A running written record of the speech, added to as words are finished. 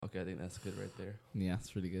I think that's good right there. Yeah,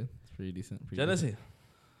 it's pretty good. It's pretty decent. Jealousy.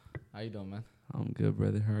 How you doing, man? I'm good,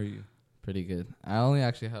 brother. How are you? Pretty good. I only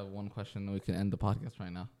actually have one question, and we can end the podcast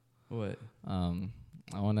right now. What?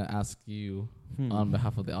 I want to ask you on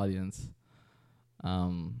behalf of the audience.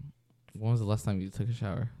 When was the last time you took a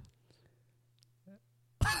shower?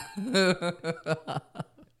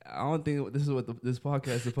 I don't think this is what this podcast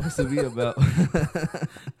is supposed to be about.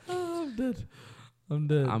 I'm dead.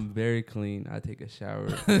 I'm very clean. I take a shower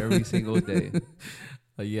every single day.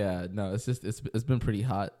 Yeah, no, it's just it's been pretty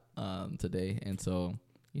hot today, and so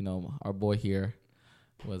our boy here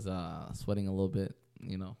was sweating a little bit,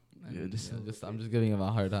 And I'm just giving him a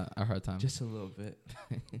hard time. Just a little bit.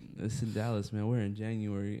 It's in Dallas, man. We're in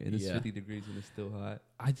January and it's 50 degrees and it's still hot.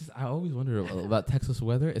 I always wonder about Texas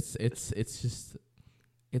weather. It's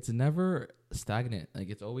never stagnant. Like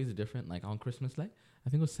it's always different. Like on Christmas Day, I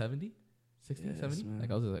think it was 70, 60, 70. Man. Like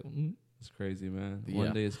I was just like, it's crazy, man.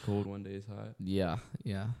 One day is cold, one day is hot. Yeah.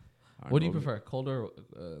 What do you prefer, cold or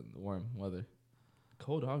warm weather?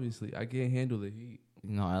 Cold, obviously. I can't handle the heat.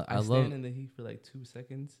 I love stand in the heat for like 2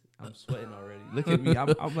 seconds. I'm sweating already. Look at me.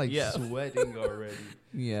 I'm like sweating already.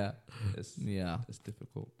 Yeah. It's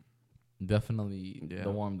difficult. Definitely the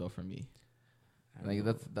warm though for me. Like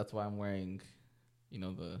that's why I'm wearing,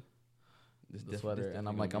 the sweater, and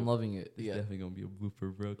I'm loving it. It's definitely gonna be a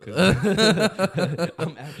blooper, bro. Cause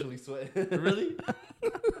I'm actually sweating. Really?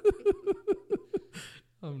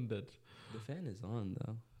 I'm dead. The fan is on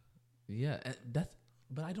though. Yeah,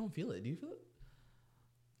 but I don't feel it. Do you feel it?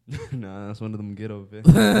 Nah, that's one of them ghetto bits.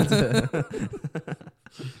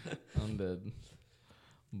 I'm dead.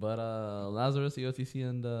 But Lazarus, EOTC,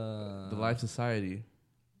 and the Life Society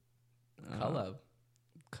collab.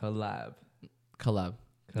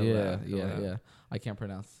 Yeah. I can't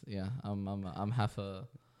pronounce. Yeah, I'm half a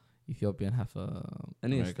Ethiopian, half a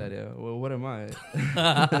American. Well, what am I?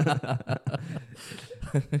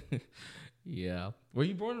 Yeah. Were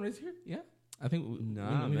you born and raised here? Yeah. I think we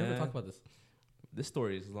never talked about this. This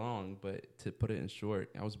story is long, but to put it in short,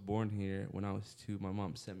 I was born here. When I was 2, my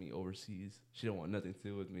mom sent me overseas. She didn't want nothing to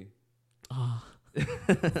do with me. And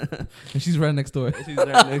she's right next door.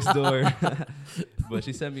 But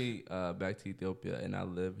she sent me back to Ethiopia, and I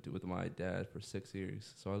lived with my dad for 6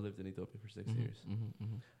 years. So I lived in Ethiopia for 6 years.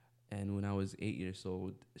 Mm-hmm. And when I was 8 years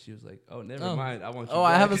old, she was like, "Oh, never mind. I want you back.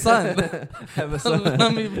 I have a son.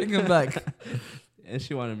 Let me bring him back." And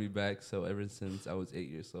she wanted me back. So ever since I was 8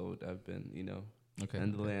 years old, I've been,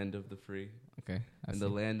 in the land of the free. Okay. The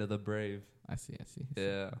land of the brave. I see.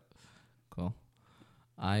 Yeah. Cool.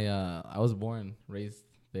 I was born, raised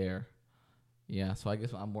there. Yeah, so I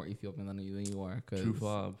guess I'm more Ethiopian than you are. True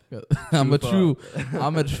fob. I'm a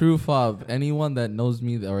true fob. Anyone that knows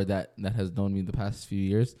me or that has known me the past few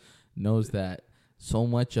years knows that so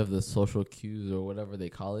much of the social cues or whatever they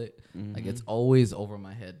call it, like it's always over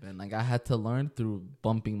my head, man. Like I had to learn through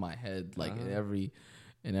bumping my head, like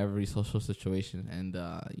in every social situation, and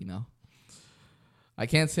I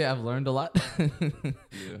can't say I've learned a lot,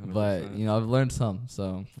 but I've learned some.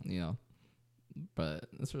 So but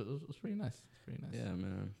it's pretty nice. It's pretty nice. Yeah,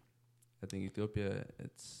 man. I think Ethiopia.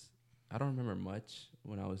 I don't remember much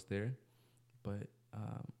when I was there, but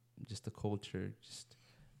just the culture, just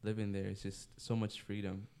living there is just so much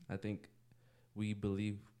freedom. I think we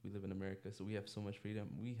believe we live in America, so we have so much freedom.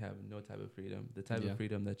 We have no type of freedom. The type of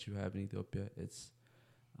freedom that you have in Ethiopia, it's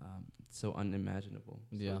so unimaginable.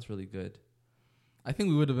 So it's really good. I think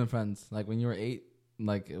we would have been friends. Like when you were 8,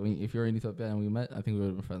 like if you were in Ethiopia and we met, I think we would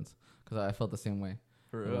have been friends because I felt the same way.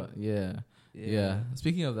 For real? Yeah.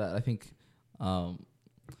 Speaking of that, I think when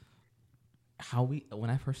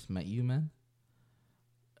I first met you, man,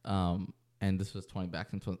 and this was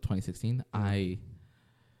back in 2016, I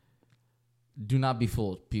do not be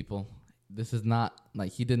fooled, people. This is not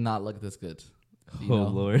like he did not look this good.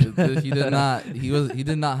 Lord. He did not. He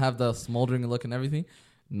did not have the smoldering look and everything.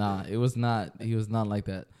 Nah, it was not. He was not like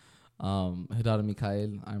that. Hidara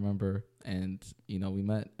Mikhail, I remember, and we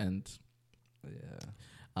met, and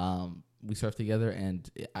we surfed together, and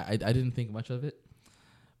I didn't think much of it,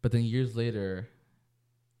 but then years later,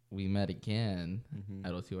 we met again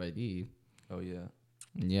at OTYD. Oh yeah.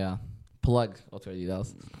 Plug OTYD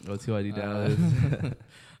Dallas. OTYD Dallas.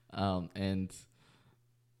 And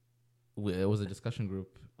it was a discussion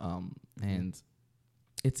group, and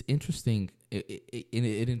it's interesting.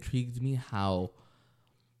 It intrigued me how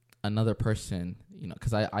another person,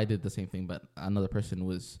 because I did the same thing, but another person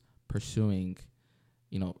was pursuing,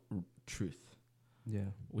 truth.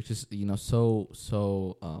 Yeah. Which is, so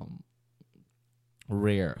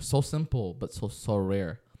rare, so simple, but so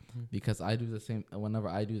rare. because I do the same. Whenever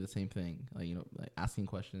I do the same thing, like like asking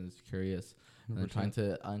questions, curious, and then trying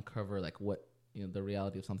to uncover like what the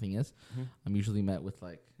reality of something is. I'm usually met with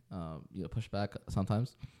like pushback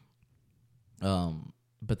sometimes.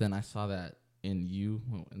 But then I saw that in you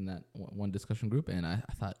in that one discussion group, and I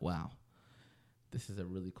thought, wow, this is a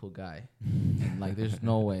really cool guy. And like, there's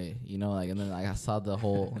no way, like, and then I saw the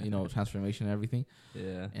whole, transformation and everything.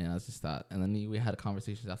 Yeah. And I was just thought, and then we had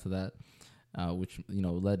conversations after that, which,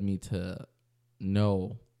 led me to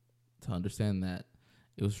understand that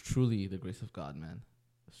it was truly the grace of God, man.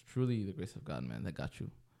 It was truly the grace of God, man, that got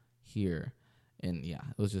you here. And yeah,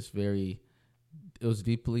 it was just it was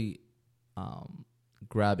deeply,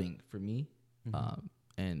 grabbing for me,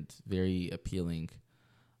 and very appealing.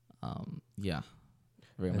 Yeah.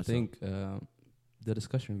 Very much. I think the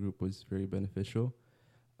discussion group was very beneficial,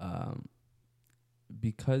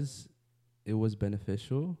 because it was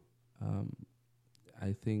beneficial.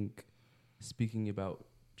 I think speaking about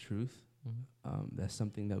truth, that's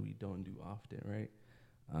something that we don't do often, right?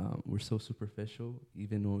 We're so superficial.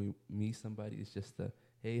 Even when we meet somebody, it's just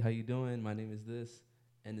hey, how you doing? My name is this,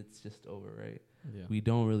 and it's just over, right? Yeah. We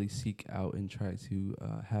don't really seek out and try to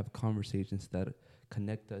have conversations that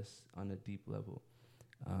connect us on a deep level.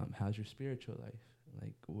 How's your spiritual life?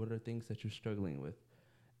 Like, what are things that you're struggling with?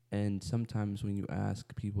 And sometimes when you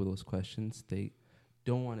ask people those questions, they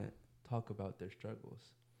don't want to talk about their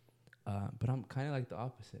struggles. But I'm kind of like the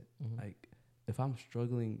opposite. Like, if I'm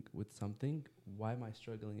struggling with something, why am I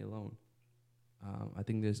struggling alone? I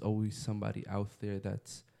think there's always somebody out there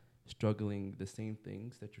that's struggling the same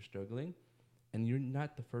things that you're struggling. And you're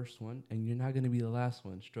not the first one, and you're not going to be the last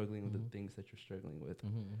one struggling with the things that you're struggling with.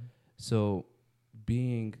 So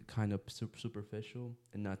being kind of superficial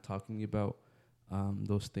and not talking about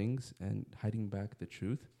those things and hiding back the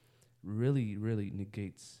truth really, really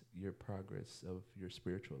negates your progress of your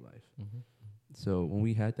spiritual life. So when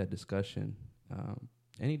we had that discussion,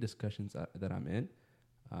 any discussions that I'm in,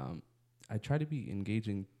 I try to be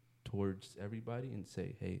engaging towards everybody and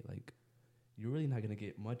say, hey, like, you're really not going to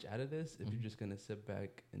get much out of this if you're just going to sit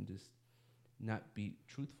back and just not be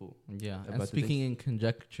truthful. Yeah, and speaking in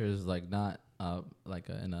conjectures, like not like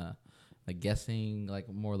in a like guessing, like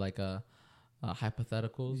more like a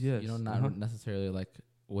hypotheticals. Yes. Not necessarily like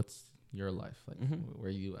what's your life, like where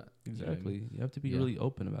are you at? Exactly. You know what I mean? You have to be really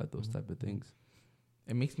open about those type of things.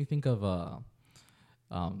 It makes me think of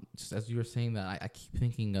just as you were saying that, I keep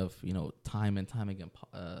thinking of time and time again,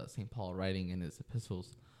 St. Paul writing in his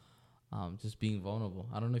epistles. Just being vulnerable.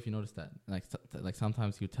 I don't know if you noticed that. Like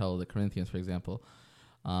sometimes you tell the Corinthians, for example,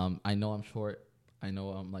 I know I'm short. I know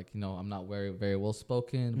I'm I'm not very, very well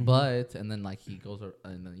spoken, but, and then like he goes,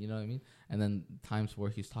 and then, you know what I mean? And then times where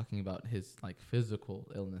he's talking about his like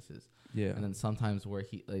physical illnesses. Yeah. And then sometimes where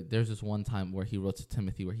there's this one time where he wrote to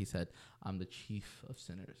Timothy where he said, I'm the chief of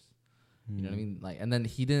sinners. You know what I mean? Like, and then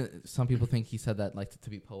he didn't, some people think he said that like to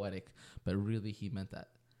be poetic, but really he meant that.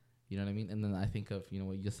 You know what I mean? And then I think of,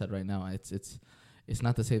 what you just said right now. It's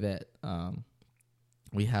not to say that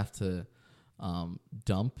we have to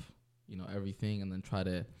dump, everything and then try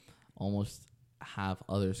to almost have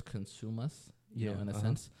others consume us, in a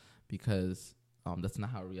sense, because that's not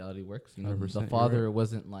how reality works. The Father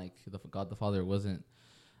wasn't like God the Father wasn't,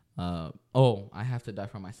 I have to die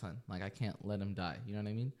for my son. Like, I can't let him die. You know what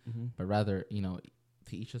I mean? But rather,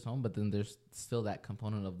 to each his own. But then there's still that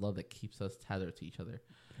component of love that keeps us tethered to each other.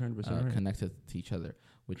 Connected to each other,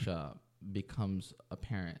 which becomes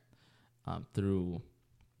apparent through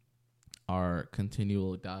our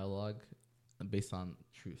continual dialogue based on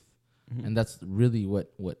truth. And that's really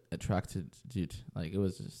what attracted Jude. Like, it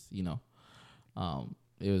was just,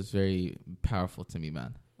 it was very powerful to me,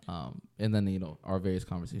 man. And then, our various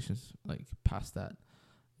conversations, like, past that,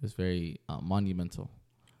 it was very monumental.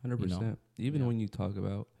 100%. Even when you talk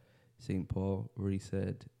about St. Paul, where he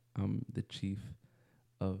said, I'm the chief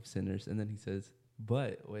of sinners, and then he says,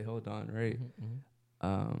 but wait, hold on, right?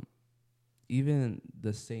 Even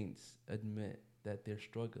the saints admit that they're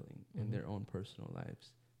struggling in their own personal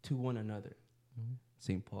lives to one another.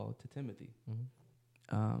 St. Paul to Timothy.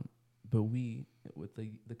 But we, with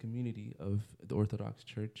the community of the Orthodox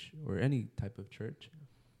Church or any type of church,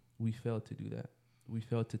 we fail to do that. We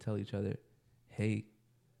fail to tell each other, hey,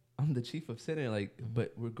 I'm the chief of sinner,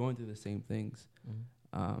 but we're going through the same things.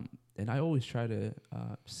 And I always try to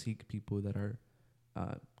seek people that are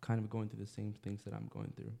kind of going through the same things that I'm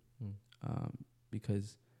going through.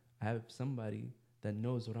 Because I have somebody that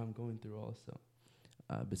knows what I'm going through also.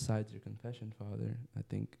 Besides your confession, Father, I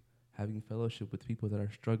think having fellowship with people that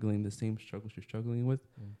are struggling the same struggles you're struggling with,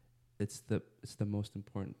 it's the most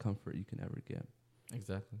important comfort you can ever get.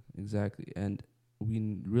 Exactly. And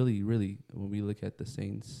really, when we look at the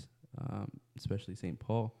saints, especially Saint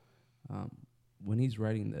Paul, when he's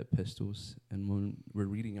writing the epistles and when we're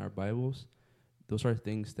reading our Bibles, those are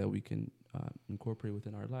things that we can incorporate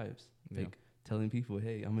within our lives. Yeah. Like telling people,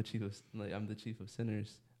 "Hey, I'm the chief of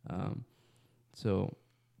sinners." So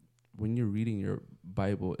when you're reading your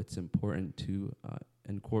Bible, it's important to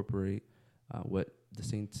incorporate what the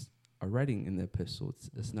saints are writing in the epistles.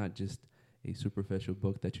 It's not just a superficial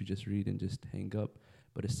book that you just read and just hang up,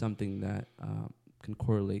 but it's something that can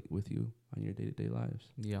correlate with you on your day-to-day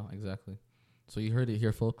lives. Yeah, exactly. So you heard it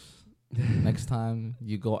here, folks. Next time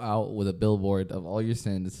you go out with a billboard of all your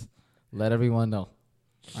sins, let everyone know.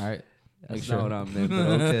 All right? That's not what I meant,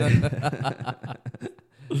 but okay.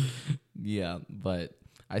 Yeah, but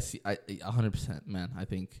I 100%, man. I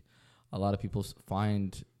think a lot of people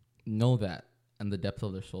know that in the depth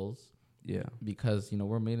of their souls. Yeah. Because,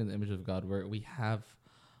 we're made in the image of God, where we have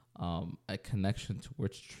a connection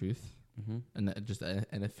towards truth, and just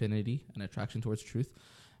an affinity, an attraction towards truth.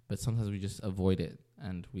 But sometimes we just avoid it,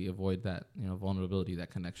 and we avoid that, vulnerability,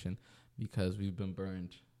 that connection, because we've been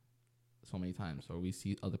burned so many times, or we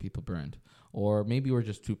see other people burned, or maybe we're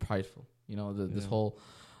just too prideful. This whole,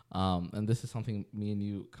 and this is something me and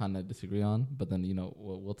you kind of disagree on, but then,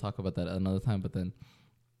 we'll talk about that another time. But then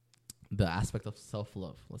the aspect of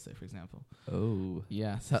self-love, let's say, for example. Oh.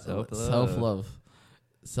 Yeah, self-love.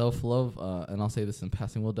 Self-love, and I'll say this in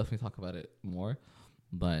passing, we'll definitely talk about it more,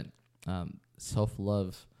 but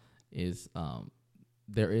self-love is,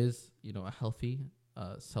 there is, a healthy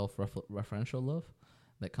self-referential love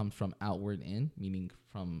that comes from outward in, meaning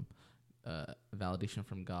from validation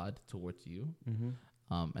from God towards you.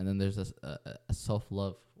 And then there's a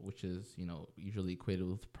self-love, which is, usually equated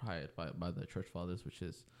with pride by the church fathers, which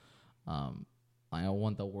is, I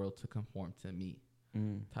want the world to conform to me,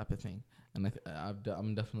 type of thing. And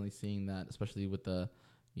I'm definitely seeing that, especially with the,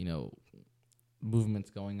 movements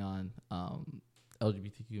going on,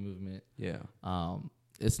 LGBTQ movement. Yeah.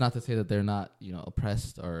 It's not to say that they're not,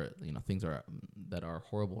 oppressed, or, things that are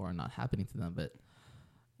horrible are not happening to them, but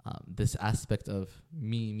this aspect of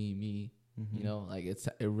me, like it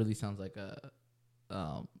really sounds like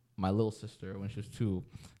my little sister when she was 2,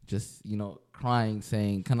 just crying,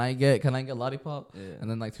 saying, "Can I get lollipop?" Yeah.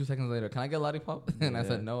 And then like 2 seconds later, "Can I get lollipop?" And I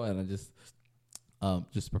said no, and I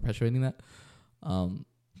just perpetuating that.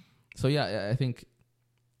 So yeah, I think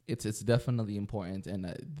it's definitely important, and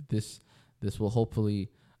this will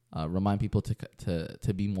hopefully remind people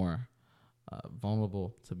to be more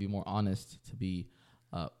vulnerable, to be more honest, to be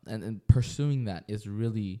and pursuing that is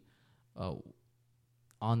really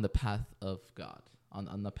on the path of God,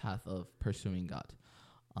 on the path of pursuing God.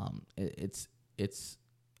 It's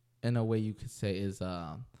in a way you could say is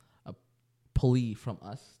a plea from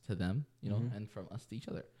us to them, and from us to each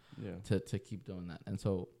other, to keep doing that. And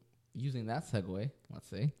so, using that segue, let's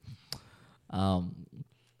say, I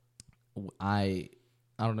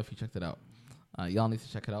don't know if you checked it out. Y'all need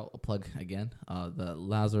to check it out. I'll plug again the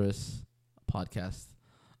Lazarus podcast,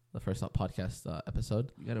 the first podcast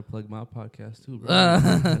episode. You gotta plug my podcast too, bro.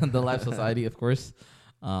 The Life Society, of course.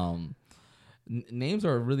 Names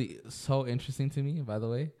are really so interesting to me, by the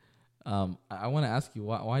way. I want to ask you,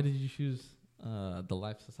 why did you choose the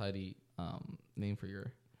Life Society name for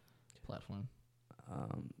your platform?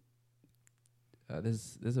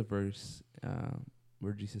 There's a verse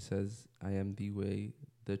where Jesus says, "I am the way,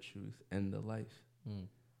 the truth, and the life."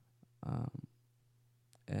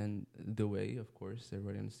 And the way, of course,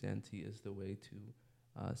 everybody understands He is the way to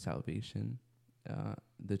salvation.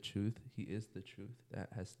 The truth, He is the truth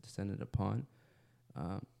that has descended upon,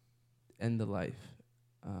 and the life.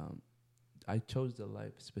 I chose the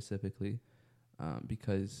life specifically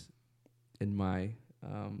because in my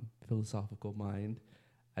philosophical mind,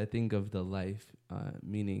 I think of the life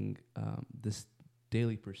meaning this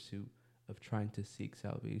daily pursuit of trying to seek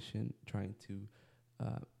salvation, trying to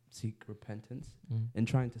seek repentance, and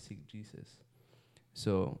trying to seek Jesus.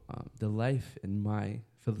 So the life in my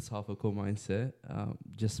philosophical mindset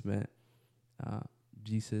just meant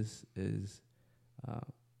Jesus is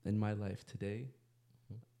in my life today,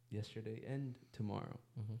 yesterday, and tomorrow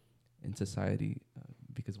in society,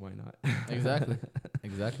 because why not? Exactly.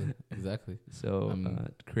 So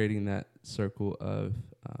creating that circle of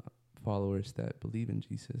followers that believe in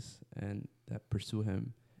Jesus and that pursue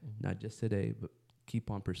Him, not just today, but keep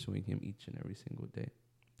on pursuing Him each and every single day.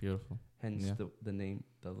 Beautiful. Hence the name,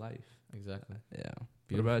 The Life. Exactly. Yeah.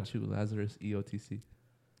 Beautiful. What about you, Lazarus, EOTC?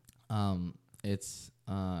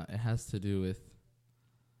 It has to do with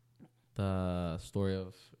the story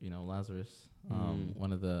of Lazarus,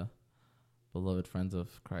 one of the beloved friends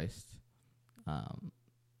of Christ.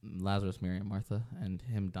 Lazarus, Mary, and Martha, and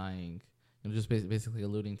him dying, just basically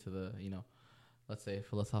alluding to the, let's say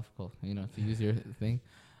philosophical, to use your thing,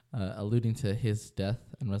 alluding to his death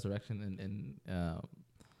and resurrection in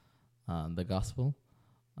the gospel,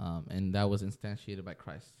 and that was instantiated by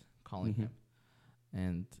Christ calling him,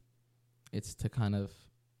 and it's to kind of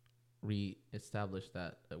re-establish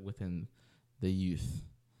that within the youth,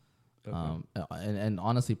 and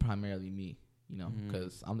honestly, primarily me,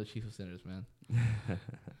 because I'm the chief of sinners, man.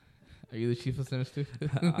 Are you the chief of sinners too?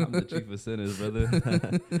 I'm the chief of sinners, brother.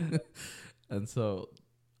 And so,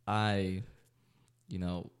 I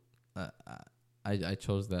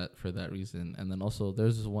chose that for that reason. And then also,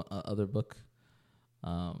 there's this one other book.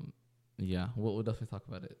 We'll definitely talk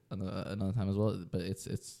about it another time as well. But it's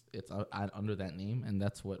under that name, and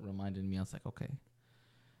that's what reminded me. I was like, okay,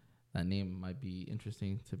 that name might be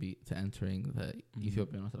interesting to entering the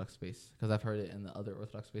Ethiopian Orthodox space, because I've heard it in the other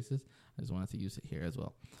Orthodox spaces. I just wanted to use it here as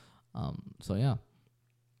well.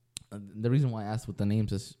 The reason why I asked what the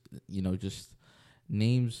names is, just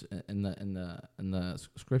names in the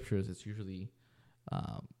scriptures. It's usually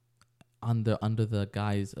under the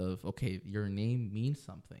guise of, okay, your name means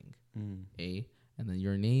something, and then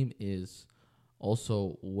your name is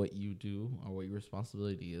also what you do or what your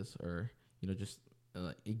responsibility is, or just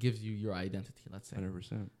it gives you your identity. Let's say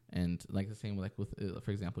 100%. And like the same with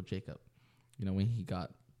for example, Jacob, when he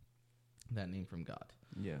got that name from God.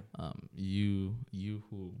 Yeah. You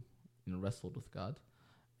who wrestled with God,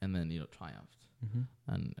 and then triumphed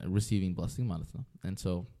and receiving blessing, manatna. And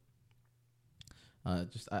so,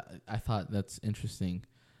 I thought that's interesting.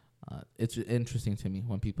 It's interesting to me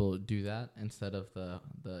when people do that instead of the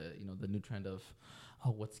new trend of,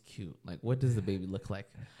 oh, what's cute? Like, what does the baby look like?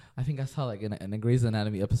 I think I saw like in a Grey's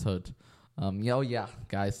Anatomy episode.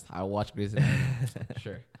 Guys, I watch Grey's Anatomy.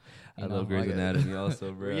 Sure. I love Grey's Anatomy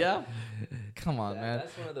also, bro. Yeah? Come on, man.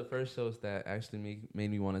 That's one of the first shows that actually made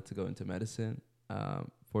me want to go into medicine.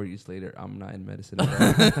 4 years later, I'm not in medicine at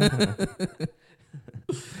all.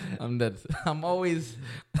 I'm dead. I'm always...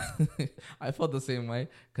 I felt the same way,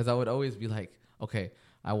 because I would always be like, okay,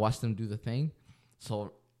 I watched them do the thing.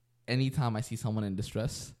 So anytime I see someone in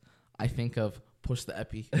distress, I think of push the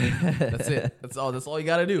epi. That's it. That's all you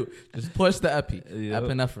got to do. Just push the epi. Yep.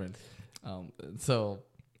 Epinephrine.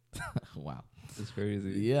 Wow. It's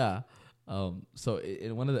crazy. Yeah. So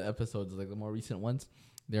in one of the episodes, like the more recent ones,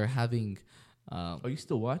 they're having... you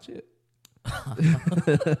still watch it?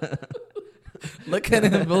 Look at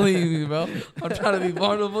him bullying me, bro. I'm trying to be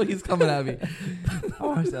vulnerable. He's coming at me. I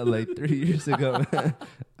watched that like 3 years ago.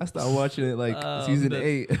 I started watching it like season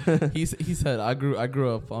 8. He said, "I grew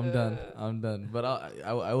up. I'm done." But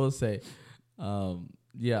I will say,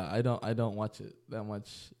 I don't watch it that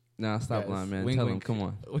much. Nah, stop lying, man. Tell him, come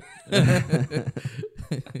on.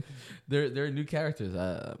 They're new characters,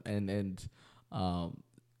 and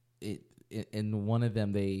in one of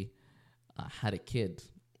them they had a kid.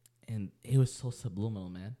 And it was so subliminal,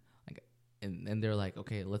 man. Like, and they're like,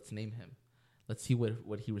 okay, let's name him. Let's see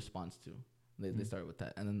what he responds to. They started with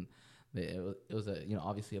that, and then it was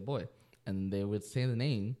obviously a boy, and they would say the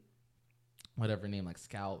name, whatever name, like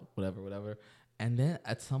Scout, whatever, and then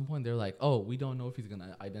at some point they're like, oh, we don't know if he's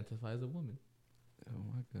gonna identify as a woman. Oh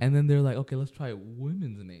my God. And then they're like, okay, let's try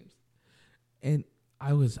women's names, and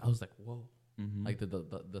I was like, whoa, like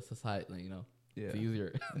the society, Yeah. To use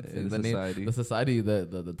your the society,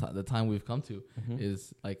 the time we've come to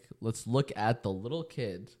is like, let's look at the little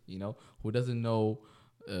kid, who doesn't know,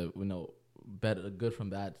 better good from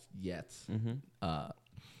bad yet.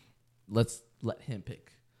 Let's let him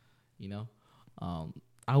pick.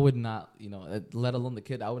 I would not, let alone the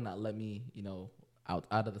kid. I would not let me, out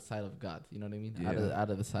of the sight of God. You know what I mean? Yeah. Out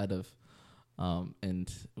of the sight of, and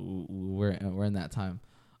we're in that time.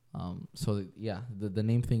 So yeah, the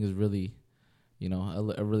name thing is really.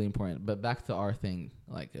 A really important. But back to our thing,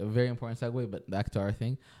 like a very important segue, but back to our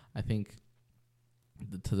thing, I think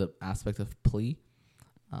to the aspect of plea,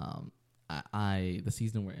 the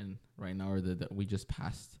season we're in right now, or that we just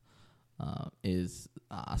passed, is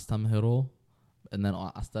Astamhero, and then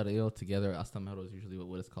Astareo together. Astamhero is usually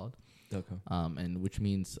what it's called. Okay. And which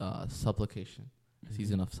means supplication,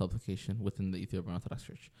 season of supplication within the Ethiopian Orthodox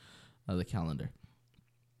Church, the calendar.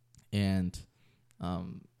 And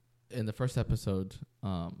in the first episode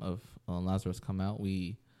of Lazarus Come Out,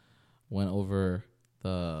 we went over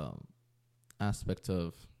the aspect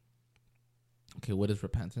of, okay, what is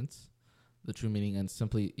repentance, the true meaning, and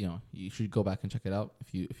simply, you should go back and check it out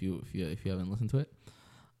if you haven't listened to it.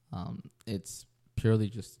 It's purely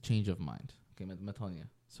just change of mind. Okay, metonia.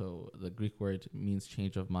 So the Greek word means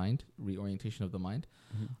change of mind, reorientation of the mind,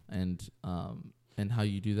 and how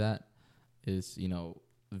you do that is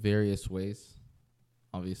various ways,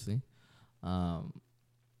 obviously. But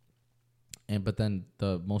then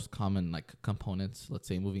the most common like components, let's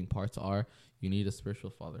say moving parts, are you need a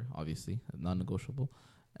spiritual father, obviously, non-negotiable,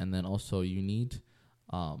 and then also you need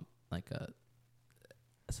like a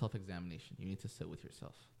self-examination. You need to sit with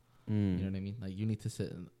yourself. You know what I mean? Like you need to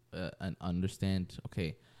sit and understand.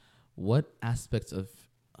 Okay, what aspects of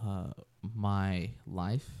my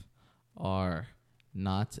life are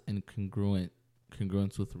not in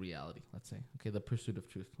congruence with reality? Let's say, okay, the pursuit of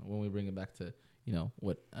truth. When we bring it back to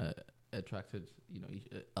what attracted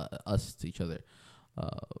us to each other,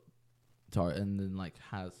 and then like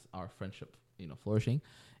has our friendship flourishing,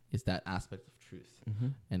 is that aspect of truth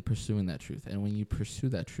and pursuing that truth. And when you pursue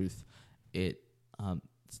that truth,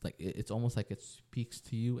 it's like it's almost like it speaks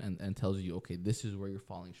to you and tells you, okay, this is where you're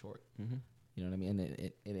falling short. You know what I mean?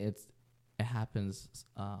 And it happens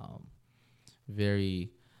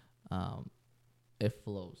very it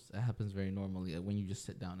flows. It happens very normally when you just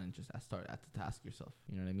sit down and just start at the task yourself.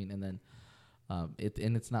 You know what I mean? And then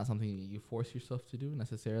it's not something you force yourself to do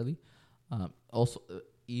necessarily. Also,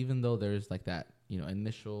 even though there's like that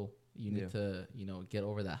initial, you need to get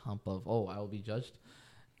over that hump of, oh, I will be judged.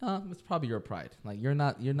 It's probably your pride. Like you're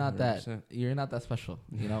not 100%. You're not that special.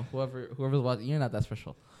 Whoever's watching, you're not that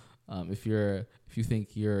special. If you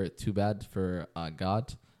think you're too bad for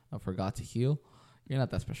God to heal, you're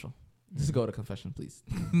not that special. Just go to confession, please.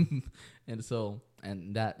 and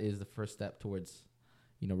that is the first step towards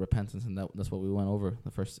repentance, and that's what we went over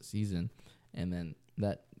the first season. And then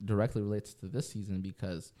that directly relates to this season,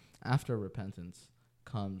 because after repentance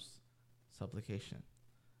comes supplication,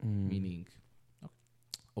 meaning,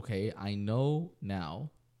 okay, I know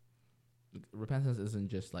now. Repentance isn't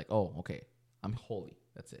just like, oh, okay, I'm holy.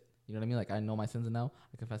 That's it. You know what I mean? Like, I know my sins now.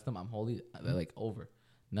 I confess them. I'm holy. They're like over.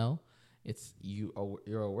 No, it's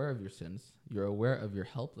you're aware of your sins. You're aware of your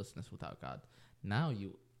helplessness without God. Now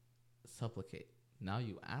you supplicate. Now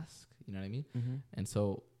you ask. You know what I mean? And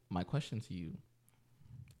so my question to you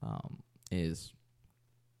is,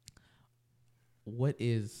 what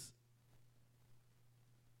is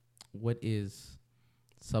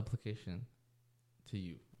supplication to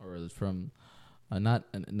you? Or is from not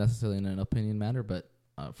necessarily in an opinion matter, but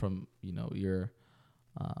from your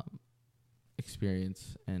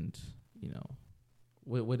experience, and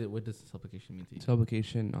what does supplication mean to you?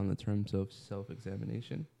 Supplication on the terms of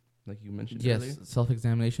self-examination, like you mentioned yes, earlier.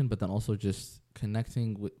 Self-examination, but then also just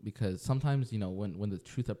connecting with, because sometimes when the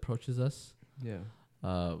truth approaches us,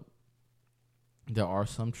 there are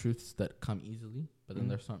some truths that come easily, but then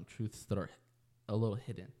there's some truths that are a little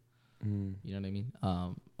hidden. You know what I mean?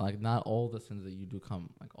 Like not all the sins that you do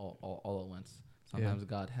come like all at once. Sometimes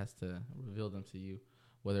God has to reveal them to you,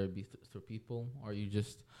 whether it be through people, or you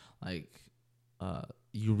just like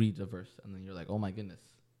you read a verse and then you're like, oh my goodness.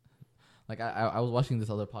 Like I was watching this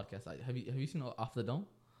other podcast. Have you seen Off the Dome?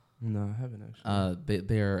 No, I haven't actually.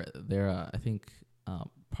 They're I think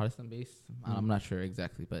Protestant based. I'm not sure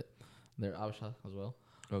exactly, but they're Abisha as well.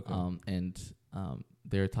 Okay.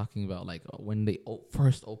 They're talking about like when they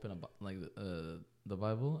first open the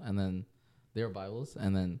Bible, and then their Bibles,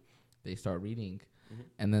 and then they start reading,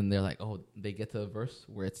 and then they're like, oh, they get to a verse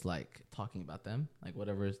where it's like talking about them, like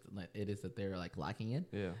whatever it is that they're like lacking in,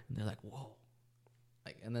 and they're like, whoa,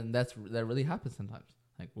 like, and then that really happens sometimes,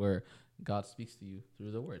 like where God speaks to you through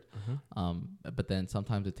the Word, but then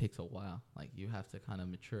sometimes it takes a while, like you have to kind of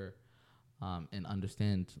mature. And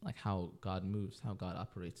understand like how God moves, how God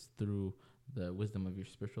operates through the wisdom of your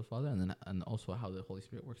spiritual father, and also how the Holy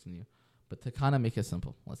Spirit works in you. But to kind of make it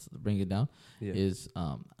simple, let's bring it down. Is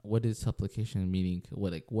what is supplication meaning?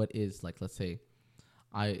 What is, like, let's say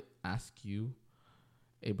I ask you,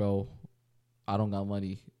 hey bro, I don't got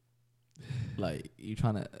money. Like you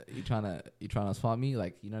trying to swap me?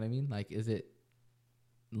 Like, you know what I mean? Like, is it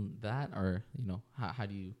that, or how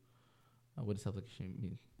do you what does supplication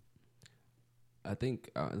mean? I think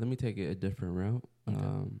let me take it a different route. Okay.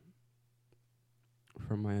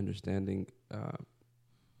 From my understanding,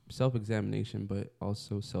 self-examination, but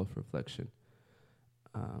also self-reflection.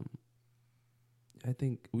 I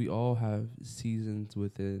think we all have seasons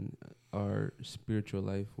within our spiritual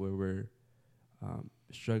life where we're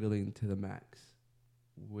struggling to the max,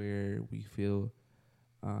 where we feel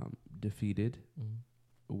defeated,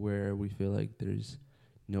 where we feel like there's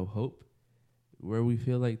no hope, where we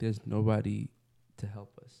feel like there's nobody to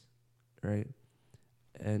help us, right?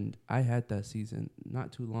 And I had that season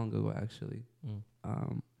not too long ago, actually.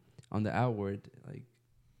 On the outward, like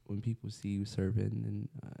when people see you serving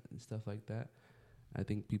and stuff like that, I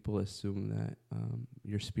think people assume that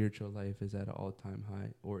your spiritual life is at an all-time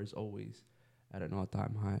high, or is always at an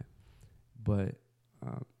all-time high. But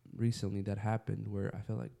recently that happened where I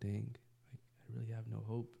felt like, dang, like, I really have no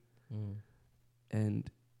hope. Mm. And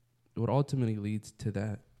what ultimately leads to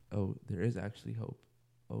that, oh, there is actually hope.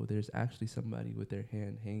 Oh, there's actually somebody with their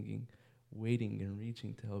hand hanging, waiting and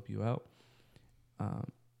reaching to help you out.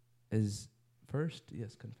 Is first,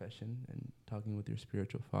 yes, confession and talking with your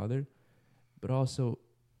spiritual father, but also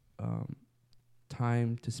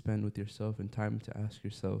time to spend with yourself and time to ask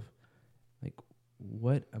yourself, like,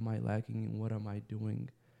 what am I lacking and what am I doing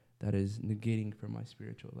that is negating from my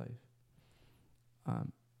spiritual life?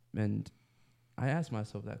 And I asked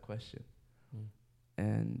myself that question. Mm.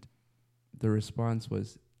 And the response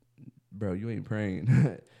was, bro, you ain't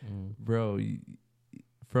praying. Bro,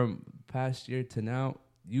 from past year to now,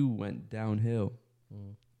 you went downhill.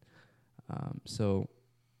 So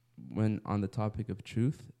when on the topic of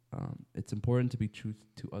truth, it's important to be truth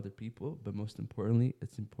to other people, but most importantly,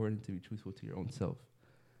 it's important to be truthful to your own self.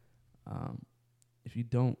 If you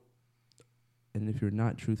don't, and if you're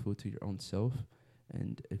not truthful to your own self,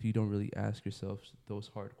 and if you don't really ask yourself those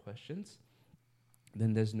hard questions,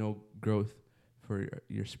 then there's no growth for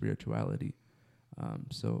your spirituality.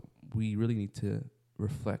 So we really need to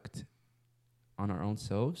reflect on our own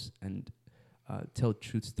selves and tell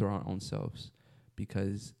truths to our own selves,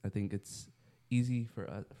 because I think it's easy for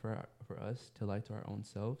us to lie to our own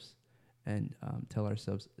selves and tell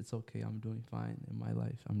ourselves it's okay, I'm doing fine in my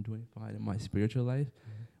life, I'm doing fine in my spiritual life,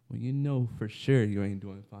 when you know for sure you ain't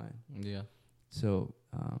doing fine. Yeah. So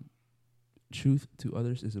truth to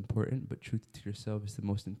others is important, but truth to yourself is the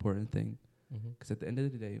most important thing. Because at the end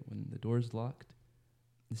of the day, when the door is locked,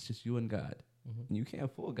 it's just you and God. And you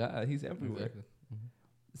can't fool God. He's everywhere. Exactly.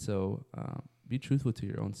 So be truthful to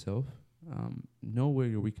your own self. Know where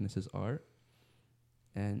your weaknesses are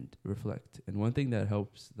and reflect. And one thing that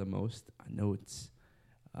helps the most, I know it's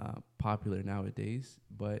popular nowadays,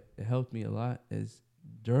 but it helped me a lot, is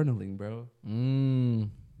journaling, bro.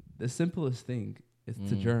 The simplest thing is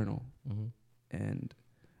to journal. And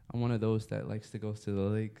I'm one of those that likes to go to the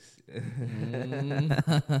lakes.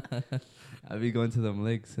 I be going to them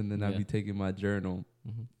lakes, and then I be taking my journal,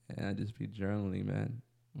 and I just be journaling, man,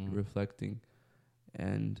 reflecting.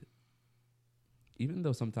 And even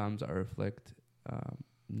though sometimes I reflect,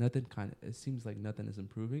 it seems like nothing is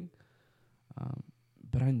improving,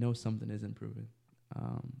 but I know something is improving.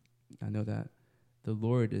 I know that the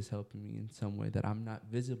Lord is helping me in some way that I'm not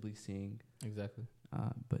visibly seeing. Exactly.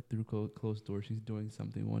 But through closed doors, He's doing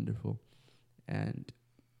something wonderful. And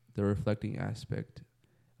the reflecting aspect,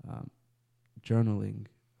 journaling,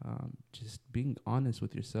 just being honest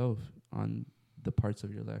with yourself on the parts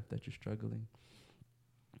of your life that you're struggling.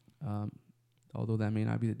 Although that may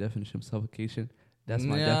not be the definition of supplication, that's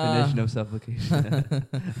my definition of supplication.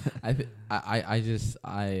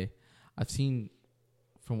 I've seen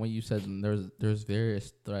from what you said, and there's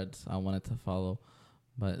various threads I wanted to follow,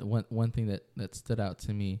 but one thing that stood out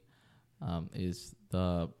to me is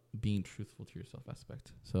the being truthful to yourself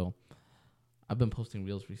aspect. So I've been posting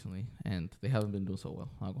reels recently, and they haven't been doing so well,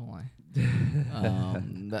 not gonna lie.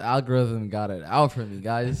 The algorithm got it out for me,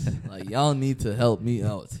 guys. Like, y'all need to help me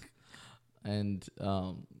out. And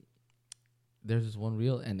there's this one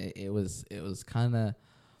reel, and it was kind of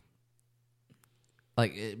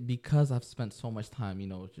like, because I've spent so much time,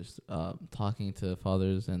 just talking to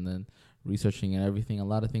fathers and then researching and everything. A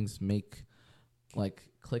lot of things make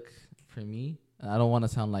click for me. And I don't want to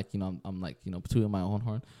sound like I'm like tooting my own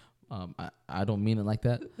horn. I don't mean it like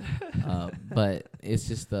that. But it's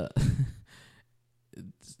just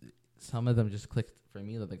some of them just clicked for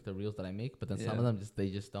me, like the reels that I make. But then some of them they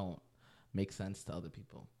just don't make sense to other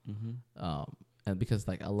people. And because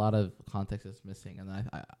like a lot of context is missing, and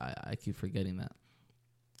I keep forgetting that.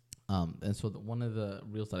 And so one of the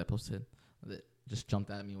reels that I posted that just jumped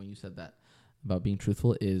at me when you said that about being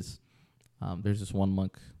truthful is, there's this one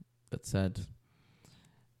monk that said,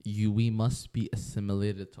 we must be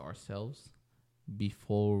assimilated to ourselves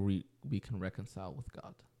before we can reconcile with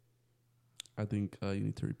God. I think you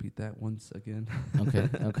need to repeat that once again.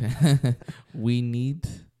 Okay. We need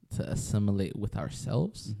to assimilate with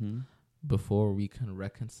ourselves before we can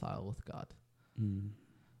reconcile with God.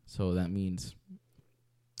 So that means,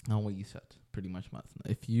 on what you said, pretty much,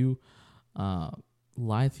 if you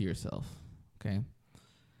lie to yourself, okay,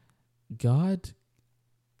 God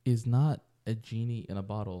is not a genie in a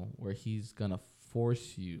bottle where He's gonna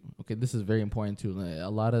force you. Okay, this is very important too. A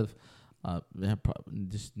lot of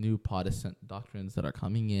just new Protestant doctrines that are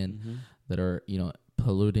coming in that are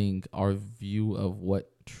polluting our view of what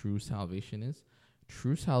true salvation is.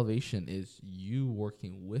 True salvation is you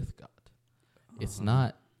working with God. It's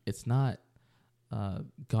not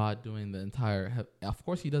God doing the entire. Of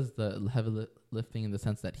course, He does the uplifting in the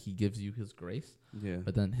sense that he gives you his grace. Yeah.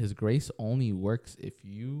 But then his grace only works if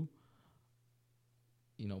you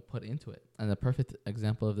put into it. And the perfect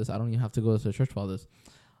example of this, I don't even have to go to the church for all this.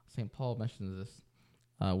 St. Paul mentions this.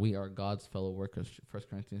 We are God's fellow workers, 1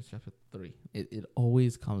 Corinthians chapter 3. It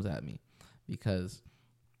always comes at me because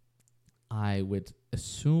I would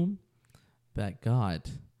assume that God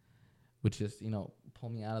would just, pull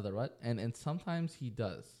me out of the rut. And sometimes he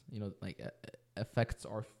does, like affects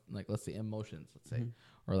our, like, let's say emotions, let's say,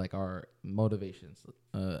 or like our motivations,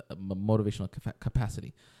 motivational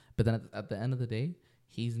capacity. But then at the end of the day,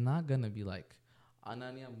 he's not going to be like,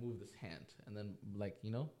 Anania, move this hand. And then, like,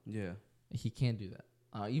 Yeah. he can't do that.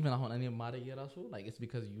 Even like, it's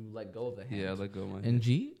because you let go of the hand. Yeah, let go of my In hand.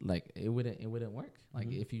 G, like, it wouldn't work.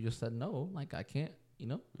 Like, if you just said no, like, I can't,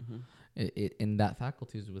 it in that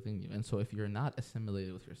faculty is within you. And so if you're not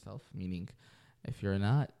assimilated with yourself, meaning if you're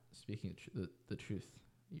not speaking the truth,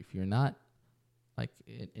 if you're not, like,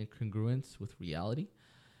 in congruence with reality,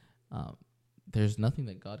 there's nothing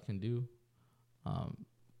that God can do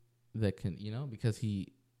that can, because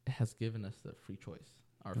he has given us the free choice,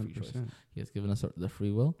 our free 100%. choice. He has given us the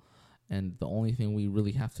free will, and the only thing we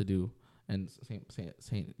really have to do, and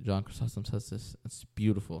Saint John Chrysostom says this, it's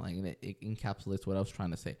beautiful, like, and it encapsulates what I was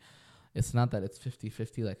trying to say. It's not that it's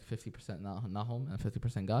 50-50, like 50% Nahum and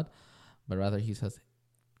 50% God, but rather he says,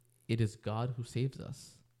 it is God who saves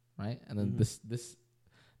us, right? And then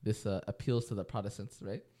this appeals to the Protestants,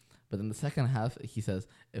 right? But in the second half, he says,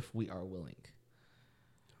 if we are willing.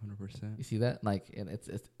 100%. You see that? Like, and it's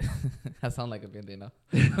I sound like a band now.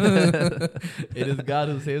 It is God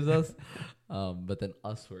who saves us, but then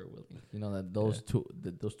us who are willing. That those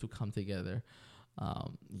two come together.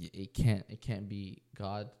 It can't be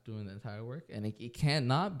God doing the entire work, and it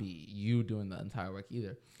cannot be you doing the entire work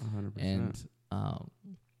either. 100%. And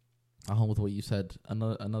along with what you said,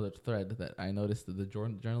 another thread that I noticed that the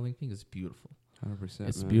journaling thing is beautiful. 100%.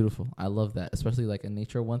 It's beautiful. I love that, especially like in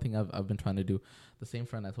nature. One thing I've been trying to do. The same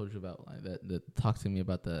friend I told you about, like, that talked to me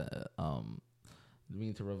about the we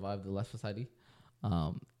need to revive the Left Society.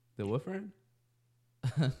 The what friend?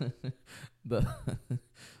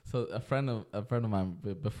 So a friend of mine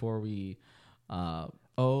before we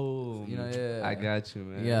Oh, yeah, I got you,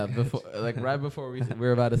 man. Yeah, before like right before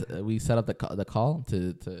we're about to we set up the call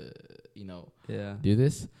to do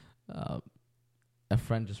this. A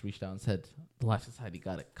friend just reached out and said, the Life Society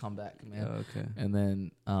got to come back, man. Oh, okay. And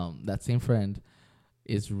then that same friend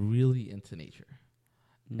is really into nature.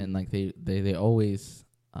 And like they always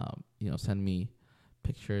send me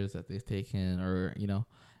pictures that they've taken, or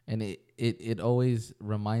and it always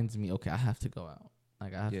reminds me, okay, I have to go out.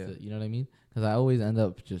 Like, I have to, you know what I mean? Because I always end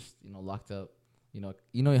up just locked up. You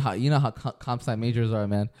know how comp sci majors are,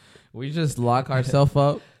 man. We just lock ourselves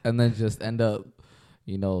up and then just end up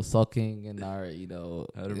sulking in our, in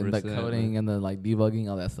the coding, and then like debugging,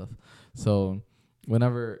 all that stuff. So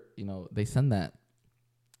whenever, they send that,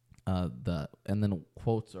 and then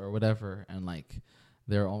quotes or whatever, and like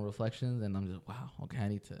their own reflections, and I'm just, wow, okay, I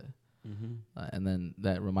need to, and then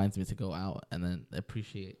that reminds me to go out and then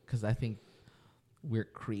appreciate, because I think we're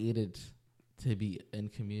created to be in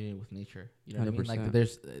communion with nature. You know what I mean? Like,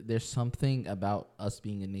 there's something about us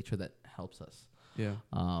being in nature that helps us. Yeah.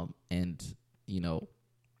 And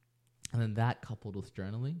and then that coupled with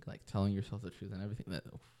journaling, like telling yourself the truth and everything,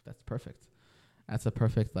 that's perfect. That's a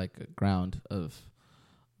perfect like ground of,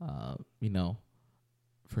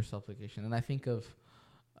 for supplication. And I think of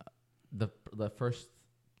the first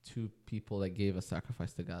two people that gave a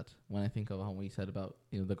sacrifice to God. When I think of how we said about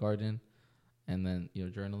the garden, and then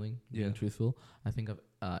journaling, being truthful, I think of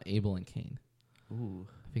Abel and Cain. Ooh,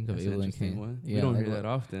 I think of Abel and Cain. One. Yeah, we don't hear that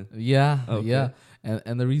often. Yeah, okay. Yeah.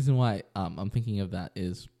 And the reason why I'm thinking of that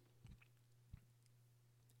is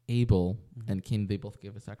Abel and Cain, they both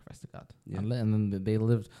gave a sacrifice to God. Yeah. And then they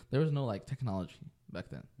lived, there was no like technology back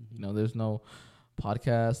then. There's no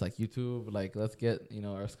podcast like YouTube, like let's get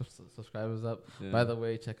our subscribers up. Yeah. By the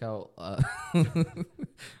way, check out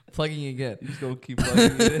plugging again. You just gonna keep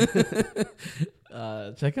plugging it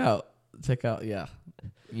in. Check out. Yeah,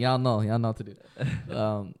 y'all know what to do.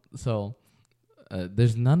 So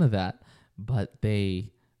there's none of that, but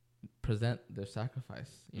they present their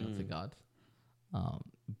sacrifice, to God,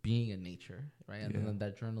 being in nature, right? And then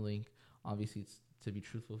that journaling, obviously, it's to be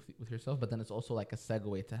truthful with yourself, but then it's also like a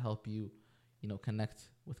segue to help you, connect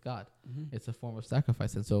with God. It's a form of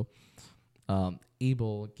sacrifice. And so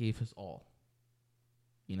Abel gave his all,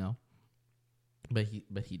 but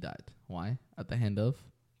he died. Why? At the hand of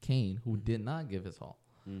Cain, who did not give his all.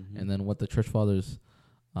 And then what the church fathers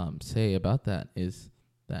say about that is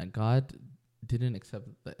that God didn't accept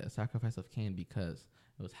the sacrifice of Cain because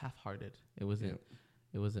it was half-hearted. It wasn't. Yep.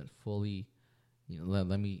 It wasn't fully.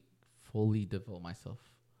 Let me fully devote myself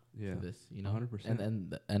Yeah. to this. 100%.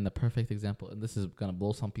 And the perfect example, and this is gonna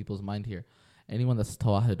blow some people's mind here. Anyone that's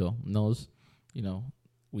tawahido knows,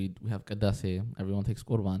 we have Qadasi, everyone takes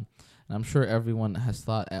Qurban. And I'm sure everyone has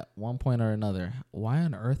thought at one point or another, why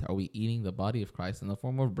on earth are we eating the body of Christ in the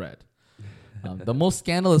form of bread? The most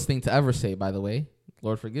scandalous thing to ever say, by the way,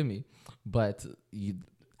 Lord forgive me, but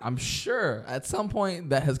I'm sure at some point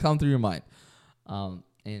that has come through your mind.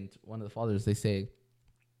 And one of the fathers, they say,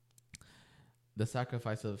 the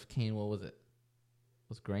sacrifice of Cain, what was it? It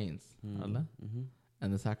was grains. Mm-hmm.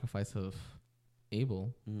 And the sacrifice of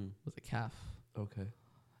Abel was a calf. Okay.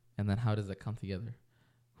 And then how does that come together?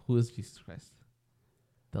 Who is Jesus Christ?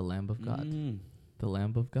 The Lamb of God. The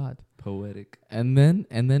Lamb of God. Poetic. And then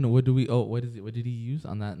what do we what did he use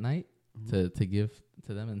on that night to give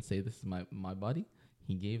to them and say, this is my body?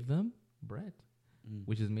 He gave them bread,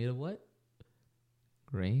 which is made of what?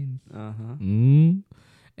 Grains.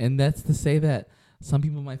 And that's to say that some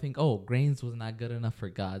people might think, oh, grains was not good enough for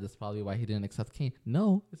God. That's probably why he didn't accept Cain.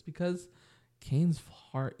 No, it's because Cain's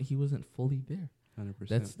heart, he wasn't fully there.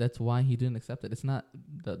 100%. That's why he didn't accept it. It's not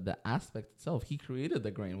the aspect itself. He created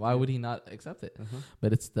the grain. Why would he not accept it?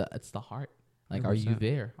 But it's the heart. Like, 100%. Are you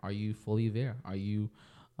there? Are you fully there? Are you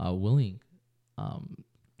willing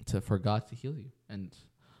for God to heal you? And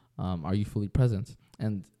are you fully present?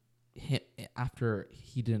 And after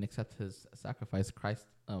he didn't accept his sacrifice, Christ,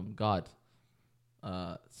 God,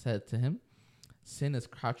 said to him, sin is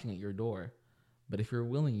crouching at your door, but if you're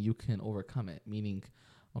willing, you can overcome it. Meaning,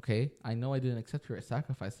 okay, I know I didn't accept your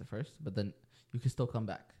sacrifice at first, but then you can still come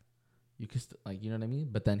back. You can you know what I mean?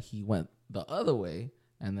 But then he went the other way,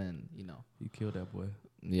 and then, You killed that boy.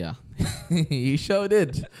 Yeah. He sure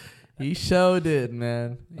did. He sure did,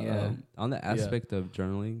 man. Yeah. On the aspect of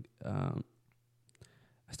journaling, I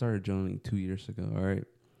started journaling 2 years ago, all right?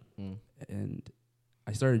 And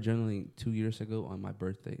I started journaling 2 years ago on my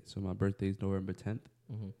birthday. So my birthday is November 10th.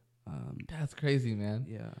 That's crazy, man.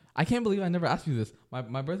 Yeah. I can't believe I never asked you this.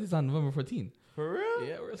 My birthday's on November 14th. For real?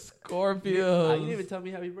 Yeah, we're Scorpios. You didn't even tell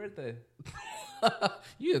me happy birthday.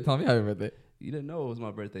 You didn't tell me happy birthday. You didn't know it was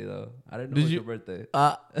my birthday, though. I didn't know it was your birthday.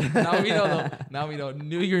 Now we know, though. Now we know.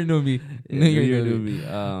 New Year, new me. New Year, new me.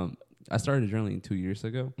 I started journaling 2 years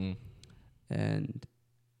ago. And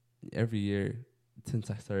every year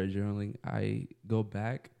since I started journaling, I go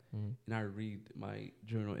back and I read my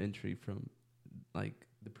journal entry from, like,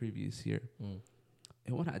 the previous year.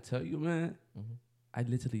 And when I tell you, man, I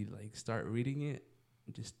literally, like, start reading it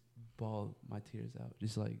and just bawl my tears out.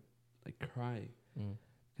 Just, like cry.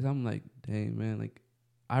 Because I'm like, dang, man, like,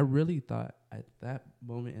 I really thought at that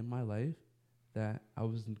moment in my life that I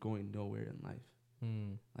wasn't going nowhere in life.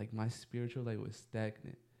 Like, my spiritual life was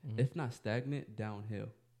stagnant. If not stagnant, downhill.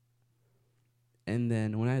 And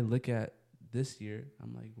then when I look at this year,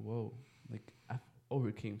 I'm like, whoa, like, I've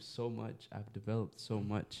overcame so much. I've developed so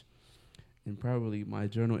much. And probably my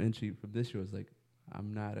journal entry from this year was like,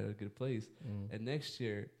 I'm not at a good place. And next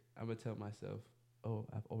year, I'm going to tell myself, oh,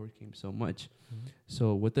 I've overcame so much.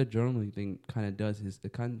 So what the journaling thing kind of does is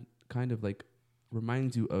it kind of like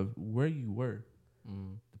reminds you of where you were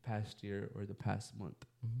the past year or the past month.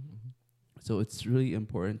 So it's really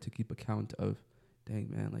important to keep account of, dang,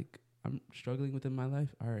 man, like, I'm struggling within my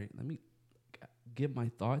life. All right, let me get my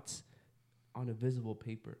thoughts on a visible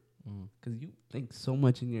paper. Because you think so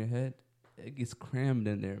much in your head, it gets crammed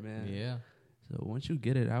in there, man. Yeah. So once you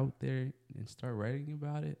get it out there and start writing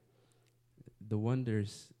about it, the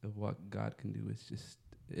wonders of what God can do is just,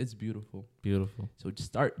 it's beautiful. Beautiful. So just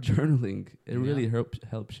start journaling. It really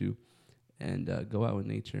helps you. And go out in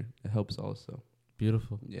nature. It helps also.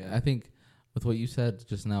 Beautiful. Yeah. I think with what you said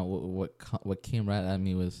just now, what came right at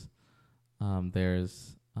me was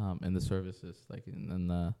there's in the services, like in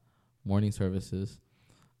the morning services,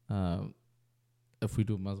 if we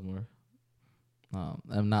do mazmur,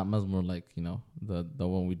 I'm not mazmur like, the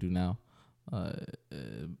one we do now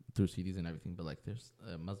through CDs and everything, but like there's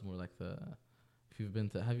mazmur like have you been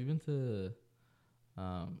to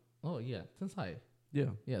Tinsai.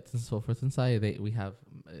 Yeah. So for Tinsai, we have,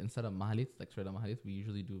 instead of mahalit, like straight up mahalit, we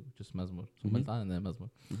usually do just mazmur. So Maltan and then mazmur.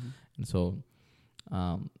 And so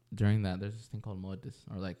during that, there's this thing called muaddis,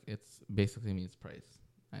 or like it's basically means praise,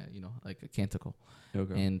 like a canticle.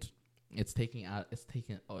 Okay. And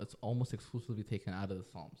it's almost exclusively taken out of the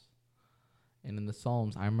Psalms. And in the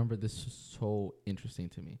Psalms, I remember this was so interesting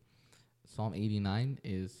to me. Psalm 89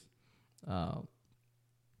 is,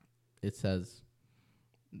 it says,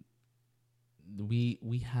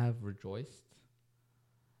 we have rejoiced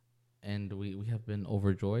and we have been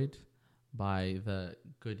overjoyed by the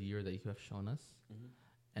good year that you have shown us,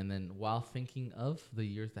 and then while thinking of the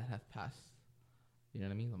years that have passed. You know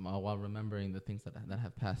what I mean? While remembering the things that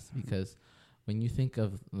have passed, because when you think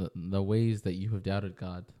of the ways that you have doubted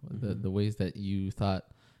God, the ways that you thought,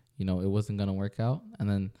 you know, it wasn't gonna work out, and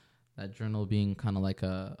then that journal being kind of like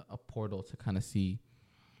a portal to kind of see,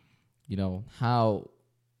 you know, how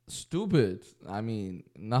stupid. I mean,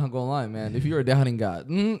 not gonna lie, man. If you're doubting God,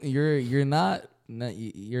 you're not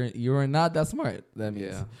you're not that smart. That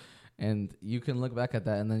means, Yeah. and you can look back at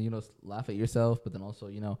that and then, you know, laugh at yourself, but then also,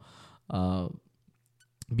 you know,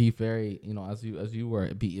 be very, you know, as you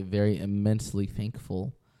were, be very immensely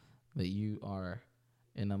thankful that you are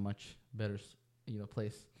in a much better, you know,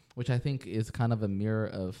 place, which I think is kind of a mirror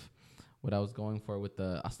of what I was going for with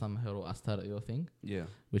the Astamahero Astareo thing. Yeah.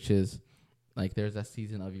 Which is like there's that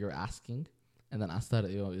season of you're asking, and then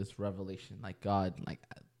Astareo is revelation, like God like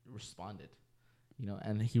responded, you know,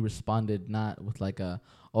 and he responded not with like a,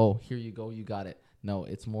 oh, here you go, you got it. No,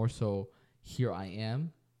 it's more so, here I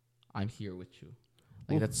am, I'm here with you.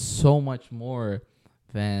 Like that's so much more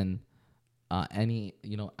than any,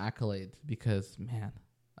 you know, accolade, because man,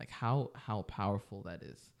 like how powerful that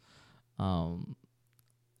is.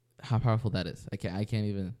 How powerful that is. I can't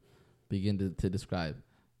even begin to describe,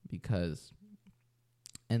 because,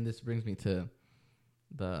 and this brings me to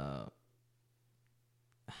the,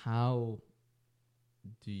 how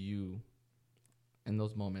do you, in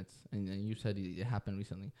those moments, and you said it happened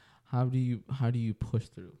recently, how do you push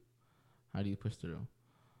through? How do you push through?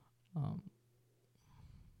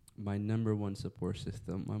 My number one support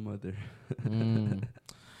system, my mother.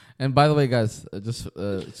 And by the way, guys, just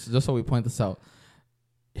so we point this out,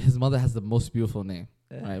 his mother has the most beautiful name,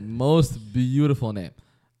 right? Most beautiful name.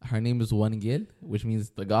 Her name is Wangel, which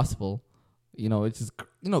means the gospel. You know, it's just,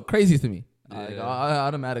 you know, crazy to me, like,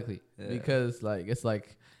 automatically, because like it's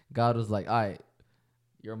like God was like, all right,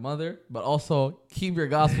 your mother, but also keep your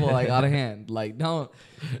gospel like out of hand, like don't.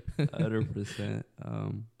 100%.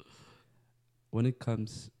 When it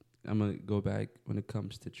comes, I'm gonna go back. When it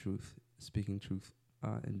comes to truth, speaking truth,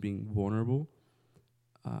 and being vulnerable,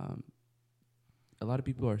 a lot of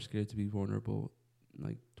people are scared to be vulnerable,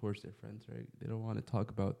 like towards their friends, right? They don't want to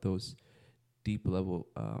talk about those deep level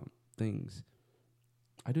things.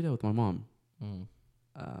 I do that with my mom.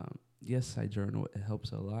 Yes, I journal. It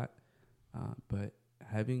helps a lot, but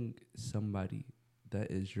having somebody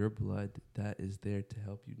that is your blood, that is there to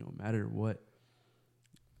help you no matter what,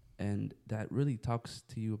 and that really talks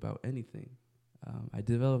to you about anything. I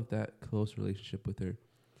developed that close relationship with her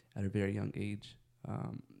at a very young age.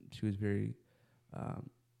 She was very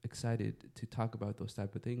excited to talk about those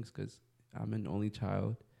type of things because I'm an only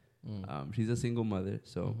child. She's a single mother,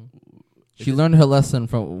 so she learned her lesson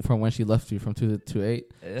from when she left you from 2 to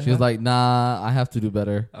 8. She was like, "Nah, I have to do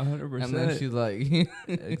better." 100%. And then she's like,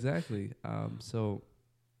 exactly. So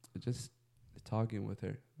just talking with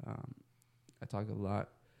her, I talk a lot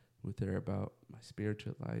with her about my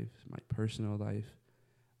spiritual life, my personal life.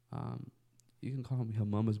 You can call me her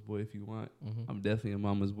mama's boy if you want. I'm definitely a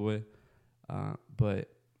mama's boy.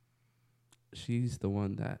 But she's the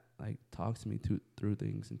one that like talks to me through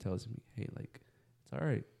things and tells me, hey, like, it's all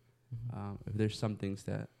right. If there's some things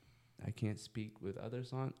that I can't speak with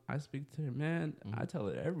others on, I speak to her, man. I tell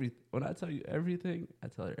her when I tell you everything, I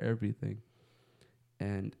tell her everything.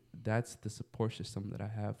 And that's the support system that I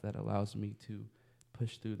have that allows me to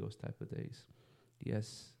push through those type of days.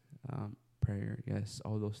 Yes, prayer, yes,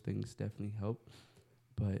 all those things definitely help.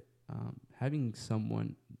 But having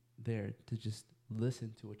someone there to just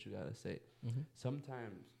listen to what you gotta say.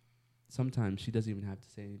 Sometimes she doesn't even have to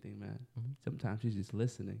say anything, man. Sometimes she's just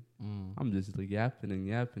listening. I'm just like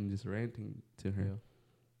yapping, just ranting to her.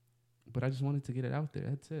 But I just wanted to get it out there.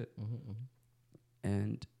 That's it.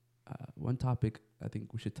 And one topic I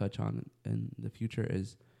think we should touch on in the future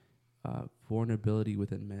is vulnerability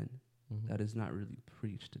within men. That is not really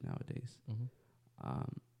preached nowadays.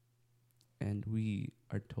 And we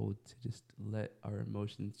are told to just let our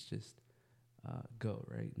emotions just go,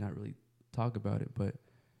 right? Not really talk about it, but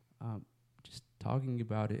just talking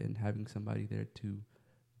about it and having somebody there to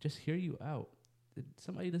just hear you out.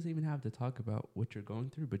 Somebody doesn't even have to talk about what you're going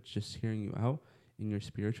through, but just hearing you out in your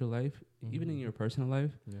spiritual life, even in your personal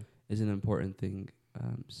life, is an important thing.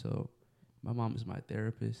 So my mom is my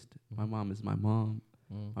therapist. My mom is my mom.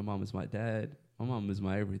 My mom is my dad. My mom is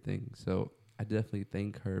my everything. So I definitely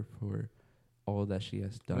thank her for all that she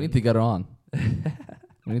has done. We need to get her on.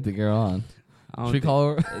 We need to get her on. Should we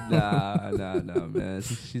call her? Nah, man.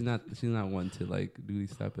 She's not one to like do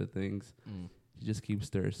these type of things. She just keeps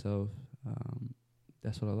to herself.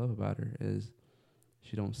 That's what I love about her is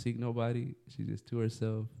she don't seek nobody. She's just to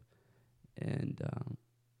herself, And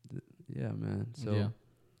yeah, man. So Yeah.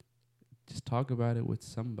 just talk about it with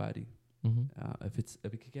somebody. Mm-hmm.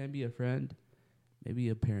 If it can't be a friend, maybe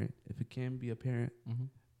a parent. If it can't be a parent, Mm-hmm.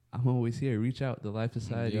 I'm always here. Reach out, the Life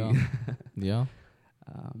Society. Yeah. Yeah.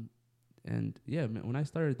 And yeah, man, when I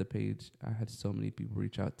started the page, I had so many people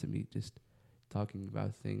reach out to me just talking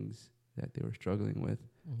about things that they were struggling with.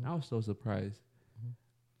 Mm-hmm. I was so surprised.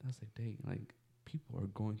 Mm-hmm. I was like, dang, like people are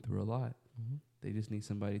going through a lot. Mm-hmm. They just need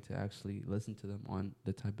somebody to actually listen to them on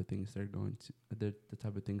the type of things they're going to, the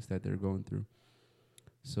type of things that they're going through.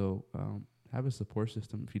 So have a support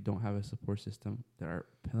system. If you don't have a support system, there are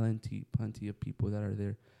plenty of people that are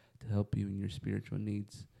there to help you in your spiritual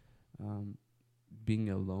needs. Being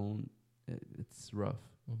alone, it's rough.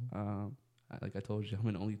 Mm-hmm. Like I told you, I'm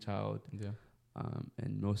an only child. Yeah.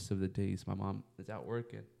 And most of the days my mom is out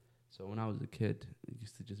working. So when I was a kid, it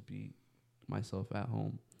used to just be myself at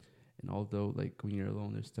home. And although like when you're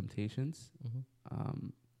alone, there's temptations, Mm-hmm.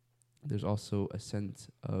 there's also a sense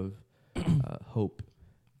of hope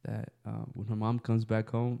that when my mom comes back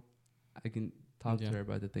home, I can talk to her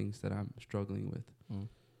about the things that I'm struggling with. Mm.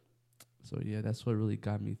 So yeah, that's what really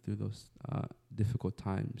got me through those difficult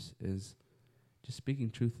times, is just speaking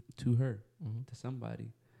truth to her, Mm-hmm. to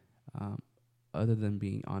somebody. Other than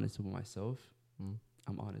being honest with myself,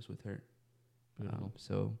 I'm honest with her.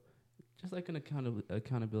 So just like an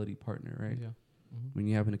accountability partner, right? Yeah. Mm-hmm. When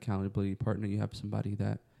you have an accountability partner, you have somebody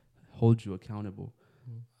that holds you accountable.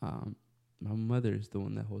 Mm-hmm. My mother is the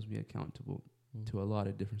one that holds me accountable Mm-hmm. to a lot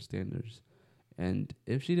of different standards. And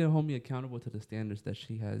if she didn't hold me accountable to the standards that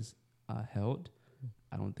she has held,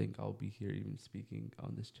 I don't think I'll be here even speaking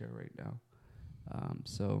on this chair right now.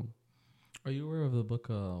 So, are you aware of the book?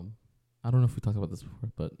 I don't know if we talked about this before,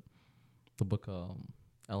 but the book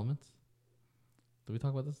Elements. Did we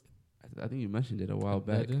talk about this? I think you mentioned it a while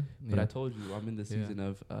back, but I told you I'm in the season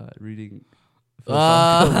of reading.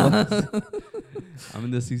 I'm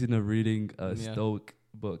in the season of reading Stoic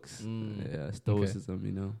books. Stoicism. Okay.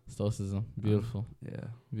 You know, Stoicism. Beautiful. Yeah,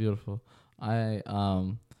 beautiful. I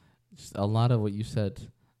just a lot of what you said,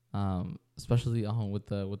 especially with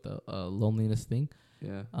the loneliness thing.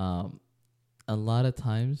 Yeah. A lot of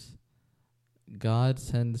times, God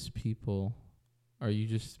sends people, or you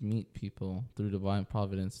just meet people through divine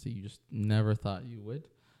providence that you just never thought you would,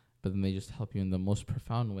 but then they just help you in the most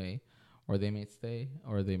profound way, or they might stay,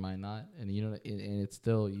 or they might not, and you know, and it's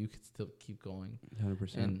still, you could still keep going.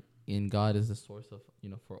 100%. And in God is the source of, you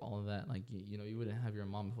know, for all of that. Like you know, you wouldn't have your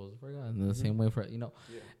mom if it was for God, and the same way for, you know,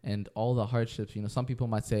 and all the hardships. You know, some people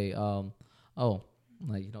might say, oh,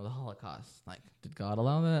 like, you know, the Holocaust, like, did God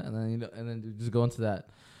allow that? And then, you know, and then just go into that,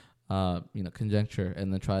 you know, conjecture,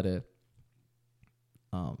 and then try to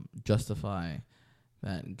justify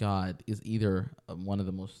that God is either one of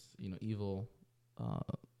the most, you know, evil,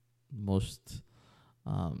 most,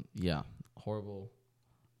 horrible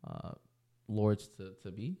lords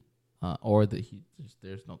to be, or that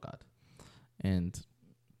there's no God. And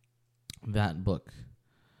that book,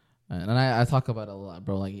 and I talk about it a lot,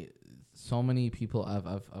 bro. Like, so many people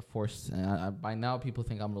I've forced, and I by now people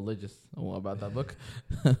think I'm religious about that book,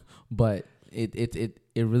 but it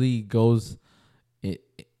really goes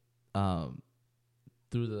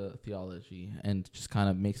through the theology and just kind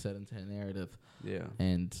of makes that into a narrative. Yeah.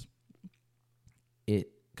 And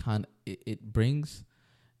it brings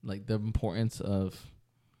like the importance of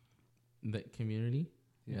the community,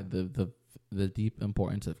 the deep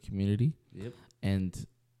importance of community. Yep. And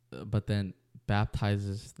but then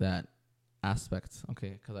baptizes that aspect,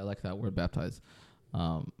 okay, because I like that word, baptize,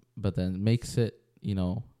 but then makes it, you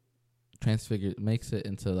know, makes it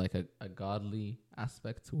into like a godly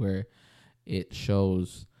aspect where it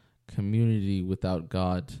shows community without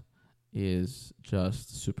God is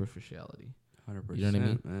just superficiality. 100%. You know what I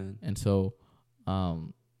mean? Man. And so,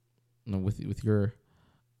 you know, with your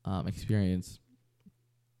experience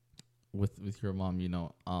with your mom, you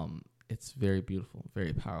know, it's very beautiful,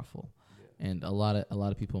 very powerful. And a lot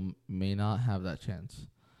of people may not have that chance,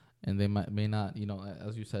 and they may not, you know,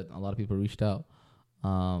 as you said, a lot of people reached out.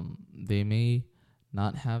 They may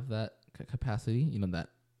not have that capacity, you know, that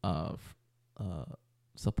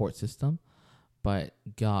support system, but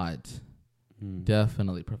God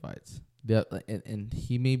definitely provides. And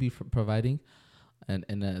He may be providing, and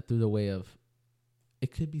through the way of,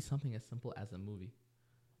 it could be something as simple as a movie.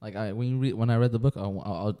 Like when I read the book,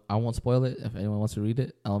 I won't spoil it if anyone wants to read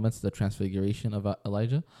it. Elements, the transfiguration of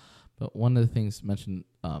Elijah. But one of the things mentioned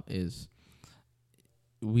is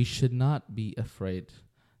we should not be afraid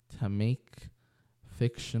to make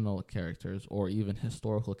fictional characters or even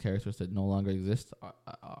historical characters that no longer exist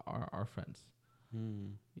our friends.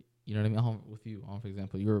 You You know what I mean? With you, for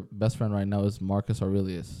example, your best friend right now is Marcus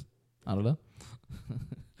Aurelius. I don't know.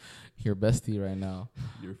 Your bestie right now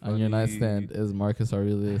on your nightstand is Marcus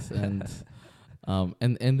Aurelius, and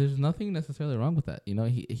and there's nothing necessarily wrong with that. You know,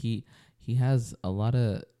 he has a lot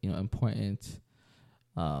of important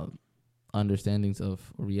understandings of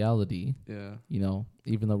reality. Yeah. You know,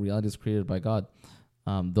 even though reality is created by God,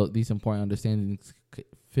 these important understandings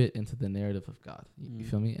fit into the narrative of God. You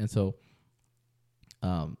feel me? And so,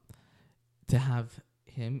 to have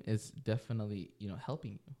him is definitely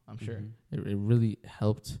helping you. I'm sure it really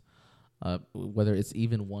helped. Whether it's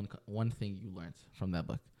even one thing you learned from that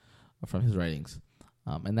book or from his writings,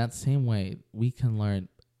 and that same way we can learn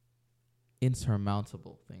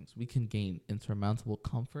insurmountable things. We can gain insurmountable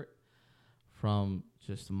comfort from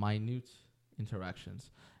just minute interactions.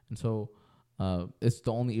 And so it's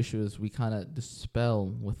the only issue is we kind of dispel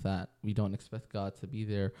with that. We don't expect God to be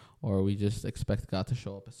there, or we just expect God to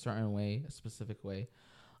show up a certain way, a specific way.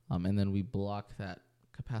 And then we block that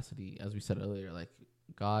capacity, as we said earlier. Like,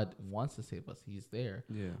 God wants to save us. He's there.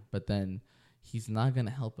 Yeah. But then he's not going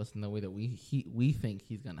to help us in the way that we think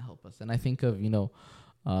he's going to help us. And I think of, me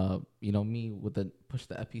with the push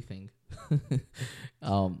the epi thing.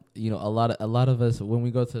 A lot of us, when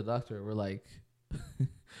we go to the doctor, we're like,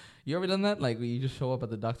 you ever done that? Like, you just show up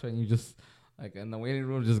at the doctor and you just, like, in the waiting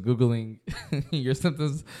room, just Googling your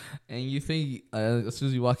symptoms, and you think, as soon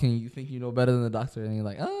as you walk in, you think you know better than the doctor, and you're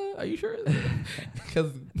like, are you sure?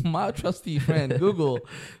 Because my trusty friend Google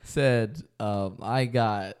said, I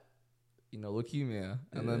got, leukemia,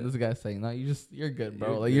 and then this guy's saying, no, you're good,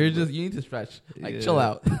 bro. Like, you need to stretch, like, chill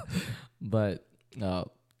out. But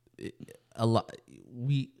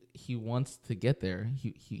he wants to get there.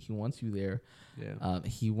 He wants you there. Yeah.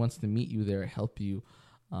 He wants to meet you there, help you,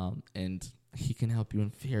 and he can help you in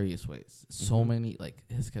various ways. So many, like,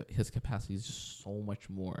 his capacity is just so much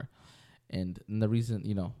more. And the reason,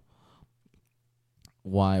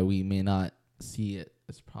 why we may not see it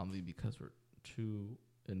is probably because we're too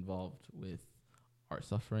involved with our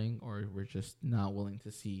suffering, or we're just not willing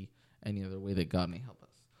to see any other way that God may help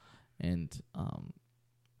us. And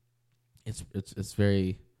it's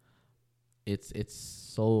very, it's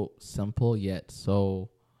so simple, yet so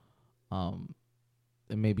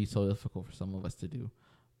it may be so difficult for some of us to do,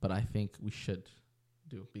 but I think we should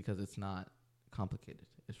do, because it's not complicated.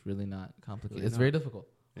 It's really not complicated. Really it's not. Very difficult.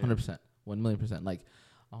 100%, 1,000,000%. Like,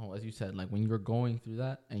 as you said, like, when you're going through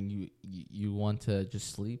that and you want to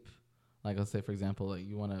just sleep, like, let's say, for example, like,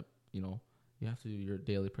 you want to, you have to do your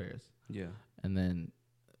daily prayers. Yeah. But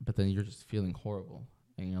then you're just feeling horrible.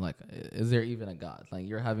 And you're like, is there even a God? Like,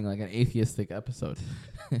 you're having like an atheistic episode.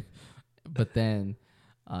 But then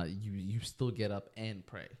you still get up and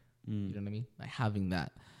pray. You know what I mean? Like, having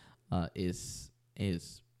that is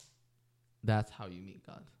that's how you meet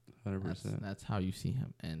God. 100%. That's how you see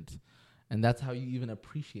him, and that's how you even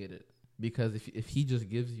appreciate it. Because if he just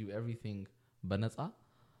gives you everything, banatsa,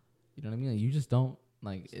 you know what I mean? Like, you just don't,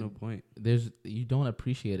 like, no point. You don't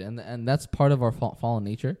appreciate it, and that's part of our fallen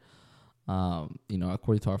nature.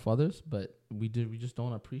 According to our fathers, but we just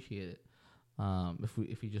don't appreciate it.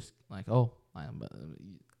 If we just, like,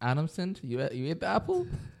 Adam sinned, you ate the apple.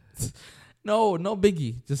 No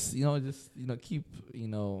biggie. Just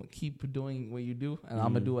keep doing what you do, and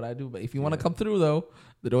I'm gonna do what I do. But if you want to come through, though,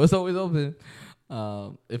 the door is always open.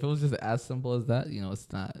 If it was just as simple as that,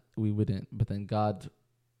 it's not. We wouldn't. But then God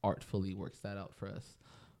artfully works that out for us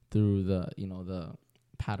through the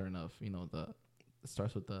pattern of it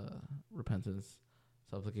starts with the repentance,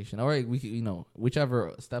 supplication. All right, we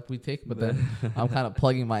whichever step we take, but then I'm kind of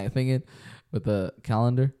plugging my thing in with the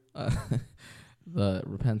calendar. The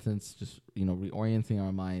repentance, just reorienting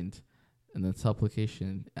our mind, and then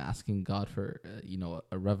supplication, asking God for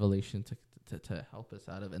a revelation to help us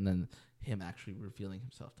out of, and then him actually revealing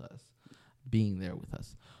himself to us, being there with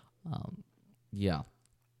us.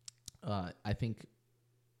 I think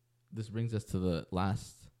this brings us to the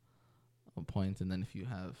last point, and then if you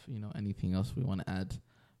have anything else we want to add,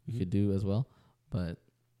 we could do as well. But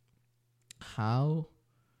how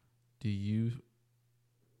do you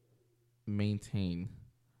maintain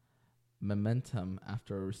momentum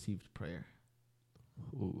after a received prayer?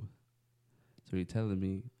 Ooh. So you're telling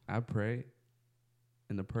me I pray,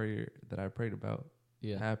 and the prayer that I prayed about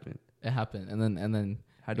happened. It happened, and then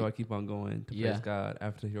how do I keep on going to praise God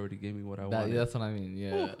after he already gave me what I wanted? That's what I mean.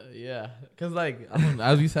 Yeah. Ooh. Yeah. Because, like,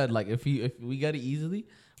 as we said, like, if we get it easily,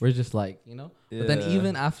 we're just like, Yeah. But then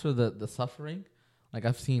even after the suffering, like,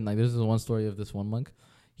 I've seen, like, there's this one story of this one monk.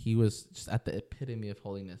 He was just at the epitome of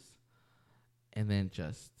holiness, and then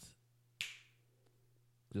just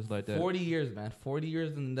like that. 40 years, man. 40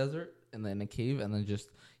 years in the desert and then in a cave, and then just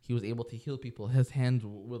he was able to heal people. His hands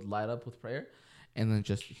would light up with prayer, and then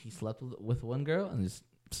just he slept with one girl and just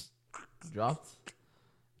dropped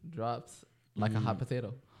like a hot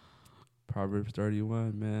potato. Proverbs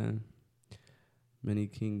 31, man. Many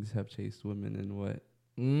kings have chased women and what?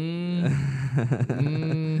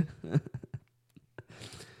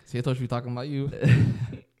 See, I thought we were talking about you.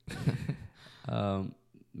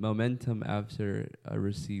 Momentum after a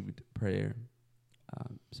received prayer.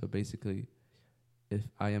 So basically, if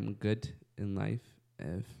I am good in life,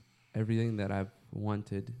 if everything that I've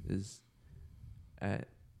wanted is at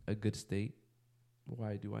a good state,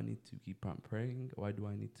 why do I need to keep on praying? Why do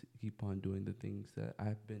I need to keep on doing the things that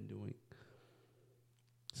I've been doing?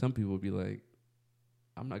 Some people be like,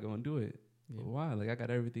 I'm not going to do it. Yeah. Why? Like, I got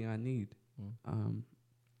everything I need.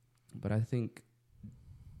 But I think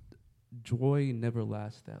joy never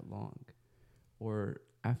lasts that long. Or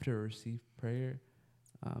after a received prayer,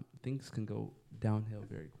 things can go downhill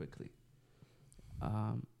very quickly.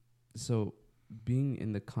 So being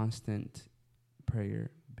in the constant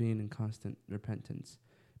prayer, being in constant repentance,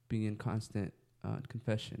 being in constant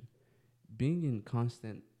confession, being in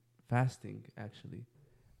constant fasting, actually,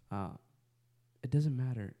 it doesn't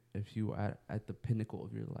matter if you are at the pinnacle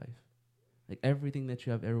of your life. Like everything that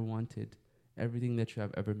you have ever wanted, everything that you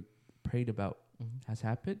have ever prayed about has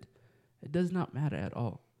happened. It does not matter at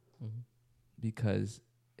all because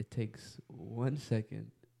it takes 1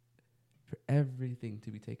 second for everything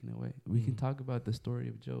to be taken away. We can talk about the story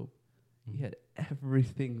of Job. He had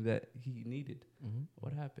everything that he needed.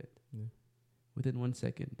 What happened? Within 1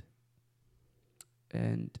 second.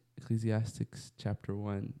 And Ecclesiastes chapter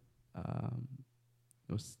 1,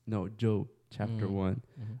 Job chapter 1,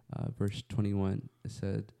 verse 21, it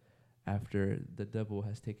said, after the devil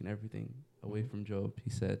has taken everything away from Job, he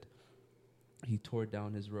said, he tore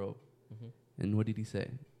down his robe. And what did he say?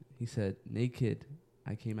 He said, naked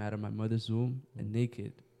I came out of my mother's womb, and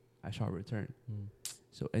naked I shall return.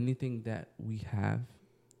 So anything that we have,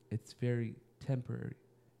 it's very temporary.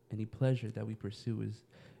 Any pleasure that we pursue is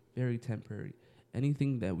very temporary.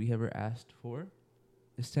 Anything that we ever asked for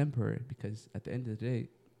is temporary, because at the end of the day,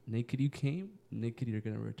 naked you came, naked you're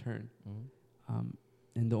going to return.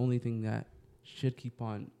 And the only thing that should keep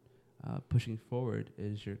on pushing forward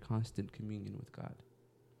is your constant communion with God.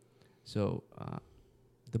 So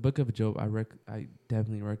the book of Job, I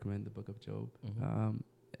definitely recommend the book of Job.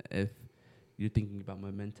 If you're thinking about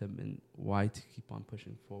momentum and why to keep on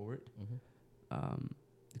pushing forward,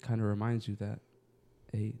 it kind of reminds you that,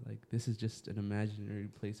 hey, like this is just an imaginary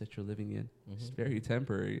place that you're living in. It's very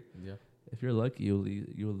temporary. Yeah. If you're lucky,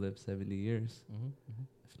 you'll live 70 years.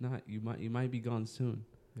 If not, you might be gone soon.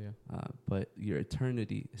 Yeah. But your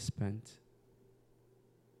eternity is spent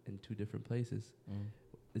in two different places.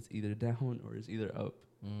 It's either down or it's either up.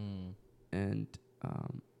 And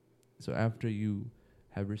so after you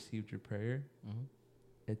have received your prayer,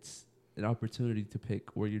 it's an opportunity to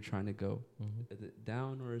pick where you're trying to go. Is it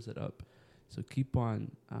down or is it up? So keep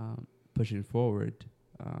on pushing forward,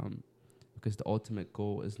 because the ultimate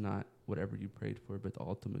goal is not whatever you prayed for, but the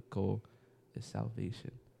ultimate goal is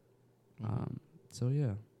salvation. So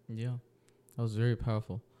yeah. Yeah, that was very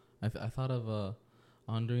powerful. I thought of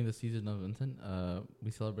during the season of Lenten,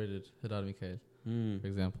 we celebrated Hidad Mikhail, for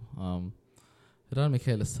example. Hidad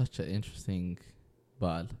Mikhail is such an interesting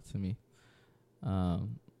Baal to me,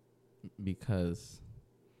 because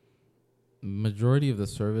majority of the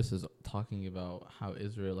service is talking about how the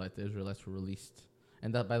Israelites were released.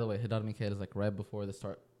 And that, by the way, Hidad Mikhail is like right before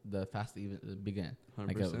the fast even began,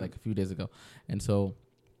 like a few days ago. And so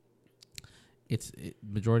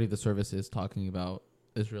majority of the service is talking about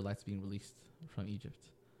Israelites being released from Egypt.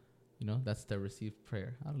 You know, that's their received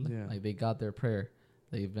prayer. I don't know. Yeah. Like they got their prayer.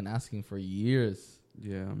 They've been asking for years.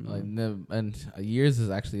 Yeah. And years is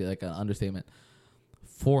actually like an understatement.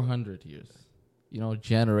 400 years. You know,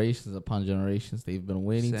 generations upon generations, they've been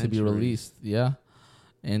waiting to be released. Yeah.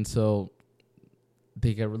 And so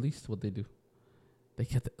they get released. What they do? They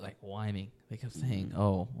kept like whining. They kept saying,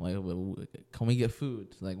 "Oh, like, can we get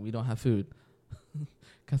food? Like we don't have food."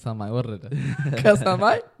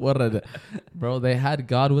 Bro, they had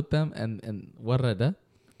God with them and warada,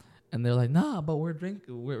 and they're like, "Nah, but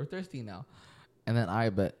we're thirsty now." And then I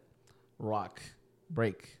bet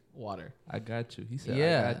break water. I got you. He said,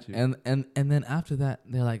 yeah. I got you. And then after that,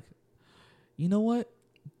 they're like, "You know what?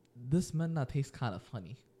 This manna tastes kind of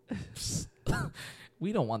funny.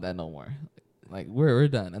 We don't want that no more. Like we're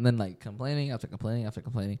done." And then like complaining after complaining after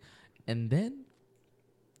complaining, and then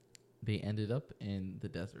they ended up in the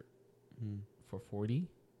desert for 40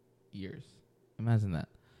 years. Imagine that.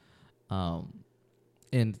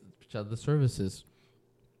 And the services,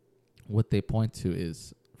 what they point to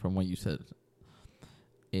is from what you said,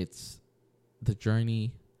 it's the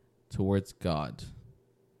journey towards God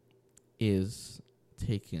is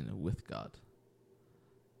taken with God.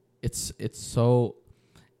 It's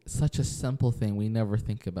such a simple thing we never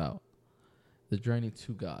think about. The journey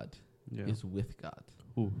to God is with God.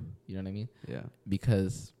 Ooh. You know what I mean? Yeah.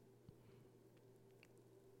 Because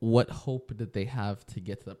what hope did they have to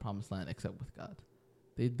get to the promised land except with God?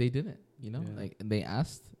 They didn't, you know? Yeah. Like they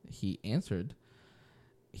asked, he answered.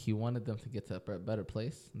 He wanted them to get to a better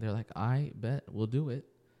place. They're like, I bet we'll do it.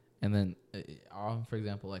 And then, for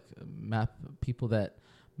example, like map people that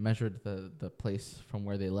measured the place from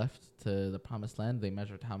where they left to the promised land, they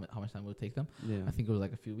measured how much time it would take them. Yeah. I think it was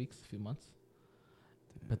like a few weeks, a few months.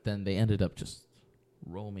 But then they ended up just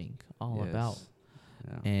roaming all about.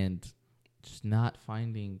 Yeah. And just not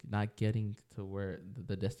getting to where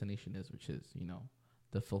the destination is, which is, you know,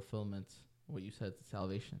 the fulfillment, what you said,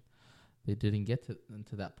 salvation. They didn't get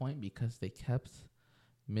to that point because they kept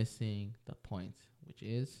missing the point, which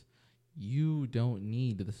is you don't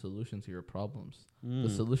need the solution to your problems. The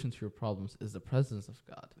solution to your problems is the presence of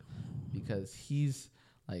God, because he's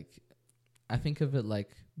like, I think of it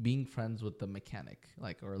like being friends with the mechanic,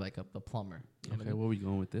 like, or like the plumber. You know Okay, where are we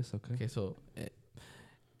going with this? Okay, so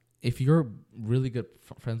if you're really good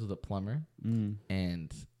friends with a plumber,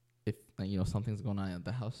 and if you know something's going on at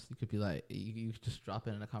the house, you could be like, you could just drop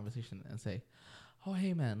it in a conversation and say, "Oh,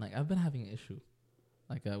 hey man, like I've been having an issue,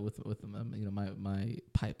 like with you know my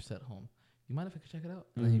pipes at home. You mind if I could check it out?"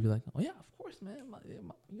 And then he'd be like, "Oh yeah, of course, man.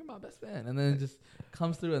 You're my best fan." And then it just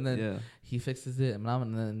comes through, and then he fixes it, and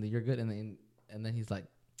then you're good, and then he's like,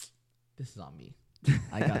 "This is on me.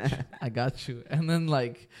 I got you. I got you." And then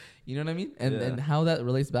like, you know what I mean? And how that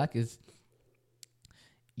relates back is,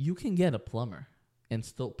 you can get a plumber and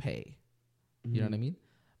still pay. You know what I mean?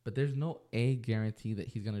 But there's no guarantee that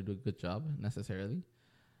he's gonna do a good job necessarily.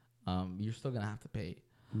 You're still gonna have to pay.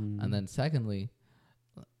 And then secondly,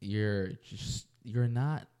 you're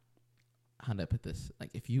not, how do I put this?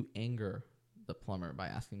 Like if you anger the plumber by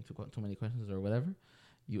asking too many questions or whatever,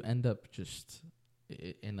 you end up just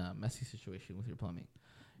in a messy situation with your plumbing.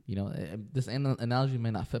 You know, this analogy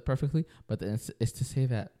may not fit perfectly, but it's to say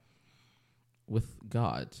that with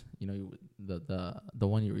God, you know, the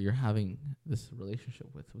one you're having this relationship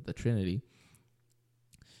with the Trinity,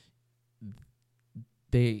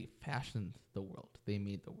 they fashioned the world. They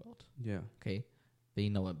made the world. Yeah. Okay. They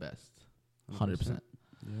know it best. 100%.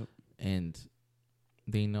 Yep. And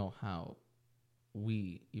they know how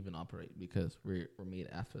we even operate because we're made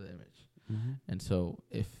after the image. And so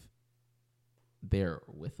if they're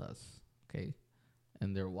with us, okay,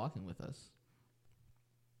 and they're walking with us,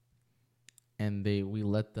 and we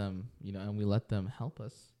let them, you know, and we let them help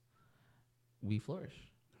us, we flourish.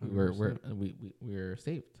 100%. We're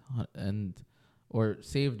saved, or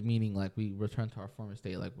saved meaning like we return to our former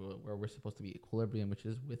state, like where we're supposed to be equilibrium, which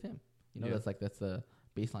is with Him. You know, that's the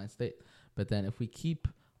baseline state. But then if we keep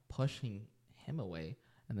pushing Him away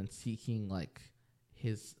and then seeking like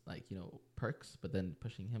His, like, you know, perks, but then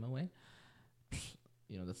pushing Him away,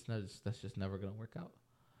 you know, that's just never gonna work out.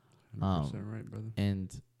 100% right, brother.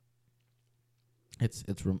 And it's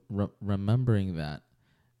remembering that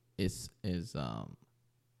is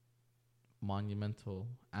monumental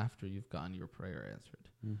after you've gotten your prayer answered.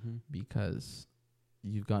 Because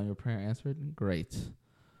you've gotten your prayer answered, great.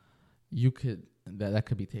 You could that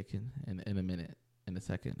could be taken in a minute, in a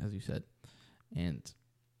second, as you said. And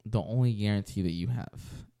the only guarantee that you have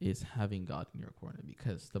is having God in your corner,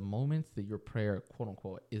 because the moment that your prayer, quote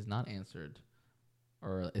unquote, is not answered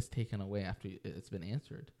or is taken away after it's been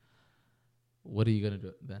answered, what are you going to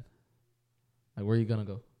do then? Like, where are you going to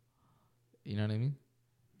go? You know what I mean?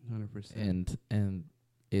 100%. And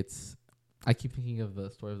it's, I keep thinking of the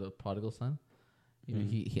story of the prodigal son. You know,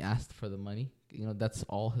 he asked for the money. You know, that's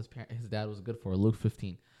all his dad was good for. Luke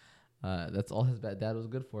 15. That's all his dad was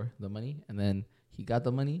good for, the money. And then he got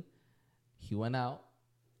the money. He went out,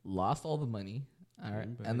 lost all the money. All right.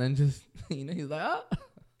 And then just, you know, he's like,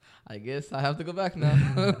 I guess I have to go back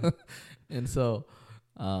now. And so,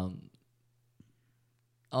 all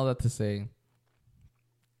that to say,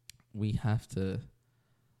 we have to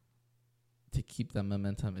keep that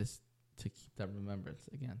momentum, is to keep that remembrance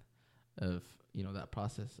again of, you know, that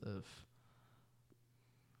process of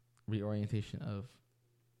reorientation of,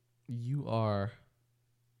 you are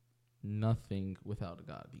nothing without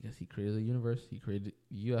God, because He created the universe. He created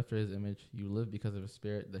you after His image. You live because of His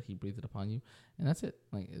Spirit that He breathed upon you, and that's it.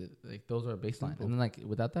 Like those are a baseline. Simple. And then like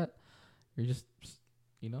without that, you're just,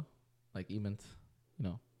 you know, like even, you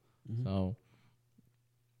know. So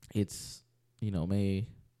it's, you know, may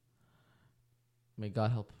may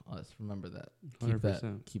God help us remember that.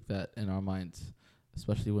 100%. Keep that in our minds,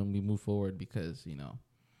 especially when we move forward, because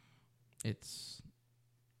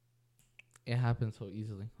it happens so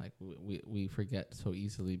easily. Like we forget so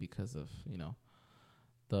easily because of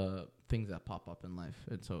the things that pop up in life.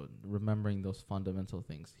 And so remembering those fundamental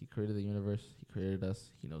things. He created the universe. He created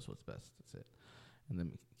us. He knows what's best. That's it. And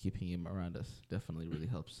then keeping him around us definitely really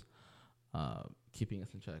helps. Keeping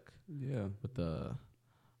us in check. Yeah. With the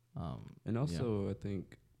and also I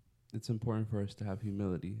think it's important for us to have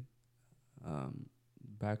humility.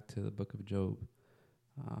 Back to the book of Job.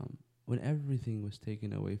 When everything was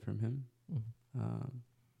taken away from him,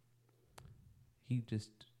 he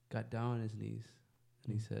just got down on his knees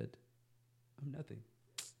and he said, I'm nothing.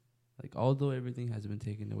 Like, although everything has been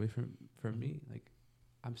taken away from me, like,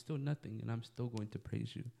 I'm still nothing and I'm still going to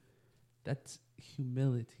praise you. That's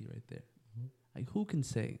humility right there. Like, who can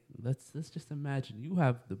say, let's just imagine you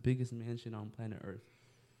have the biggest mansion on planet Earth.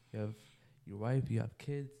 You have your wife, you have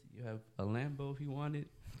kids, you have a Lambo if you wanted.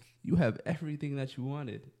 You have everything that you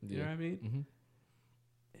wanted. You know what I mean?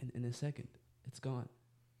 Mm-hmm. In a second, it's gone.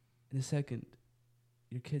 In a second,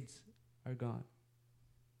 your kids are gone.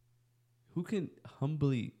 Who can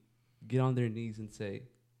humbly get on their knees and say,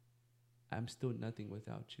 I'm still nothing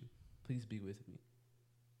without you. Please be with me.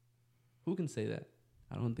 Who can say that?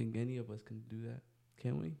 I don't think any of us can do that.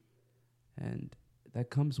 Can we? And that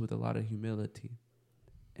comes with a lot of humility.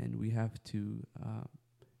 And we have to,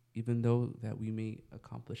 even though that we may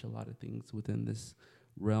accomplish a lot of things within this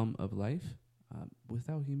realm of life,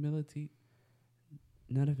 without humility,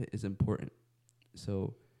 none of it is important.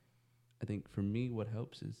 So I think for me, what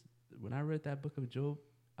helps is when I read that book of Job,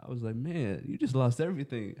 I was like, man, you just lost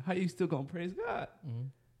everything. How you still going to praise God? Mm-hmm.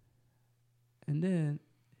 And then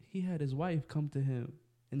he had his wife come to him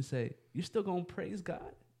and say, you're still going to praise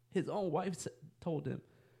God? His own wife told him,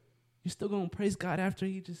 you're still going to praise God after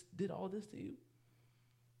he just did all this to you?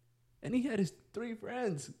 And he had his 3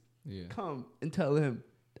 friends come and tell him,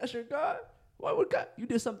 that's your God? Why would God? You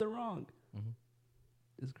did something wrong. Mm-hmm.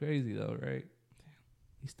 It's crazy though, right? Damn.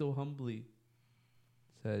 He still humbly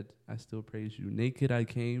said, I still praise you. Naked I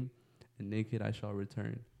came, and naked I shall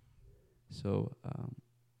return. So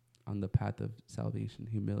on the path of salvation,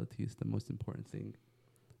 humility is the most important thing.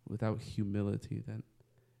 Without humility, then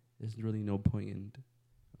there's really no point in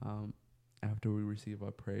after we receive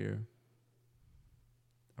our prayer,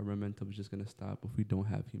 our momentum is just going to stop if we don't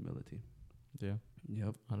have humility. Yeah.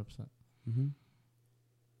 Yep. 100%. Mm-hmm.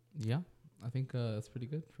 Yeah. I think that's pretty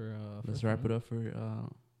good for let's wrap it up for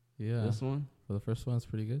this one. For the first one, it's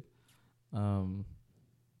pretty good.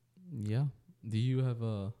 Yeah. Do you have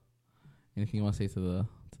anything you want to say to the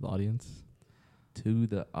audience? To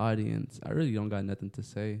the audience, I really don't got nothing to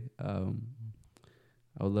say. I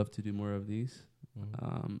would love to do more of these.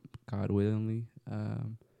 Mm-hmm. God willingly,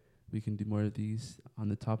 we can do more of these on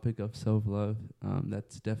the topic of self-love.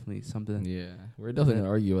 That's definitely something. Yeah, we're definitely gonna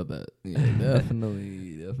argue about that. Yeah,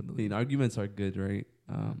 definitely. I mean, arguments are good, right?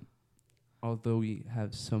 Although we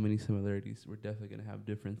have so many similarities, we're definitely gonna have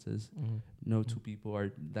differences. Mm-hmm. No two people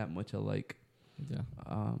are that much alike. Yeah.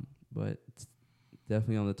 But it's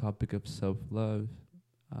definitely on the topic of self-love.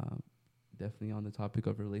 Definitely on the topic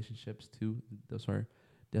of relationships too. Those are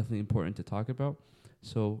definitely important to talk about.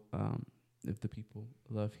 So if the people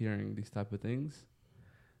love hearing these type of things,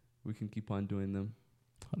 we can keep on doing them.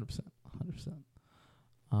 100%.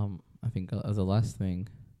 I think as a last thing,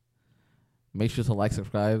 make sure to like,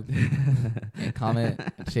 subscribe, and comment,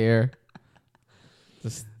 and share.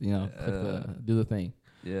 Just do the thing.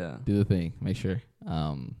 Yeah, do the thing. Make sure.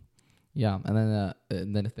 Yeah, and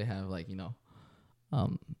then if they have the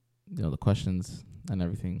questions and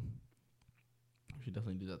everything, we should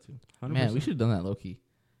definitely do that too. 100%. Man, we should have done that low key.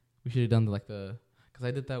 We should have done because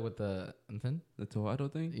I did that with the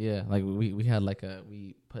Tohado thing. Yeah, like we had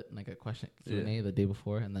we put like a question Q&A the day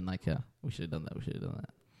before, and then we should have done that.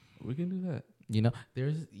 We can do that.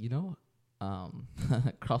 There's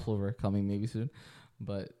crossover coming maybe soon,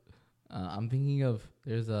 but I'm thinking of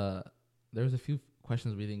there's a few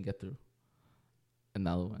questions we didn't get through.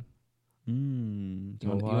 Another one. You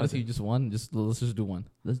want to see just one? Let's just do one.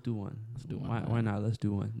 Let's do one. Why not? Let's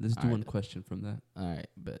do one. Let's do one question from that. All right,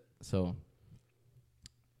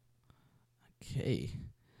 okay.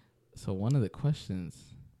 So one of the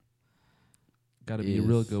questions gotta be a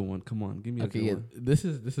real good one. Come on, give me a good one. This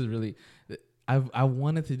is really. I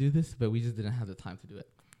wanted to do this, but we just didn't have the time to do it.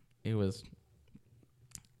 It was,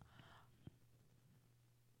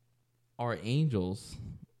 are angels?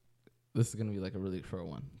 This is gonna be like a really short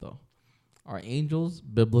one, though. Are angels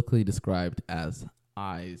biblically described as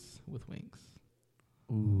eyes with wings?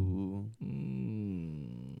 Ooh.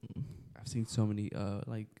 I've seen so many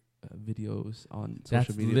videos on That's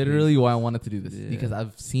social media. literally why I wanted to do this, Yeah. because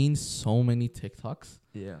I've seen so many TikToks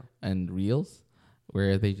and reels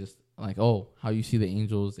where they just like, oh, how you see the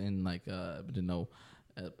angels in like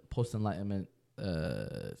post enlightenment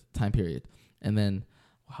time period, and then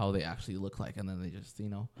how they actually look like, and then they just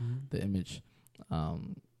the image.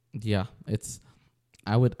 Yeah, it's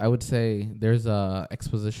I would say there's a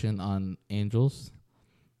exposition on angels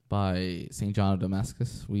by Saint John of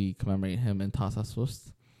Damascus. We commemorate him in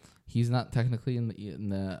Tassasust. He's not technically in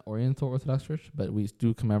the Oriental Orthodox Church, but we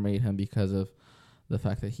do commemorate him because of the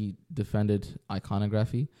fact that he defended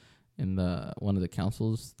iconography in one of the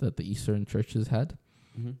councils that the Eastern churches had.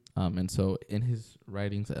 Mm-hmm. And so in his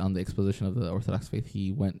writings on the exposition of the Orthodox faith,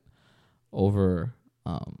 he went over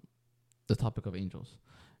the topic of angels.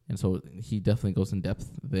 And so he definitely goes in depth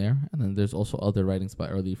there. And then there's also other writings by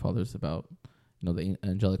early fathers about, the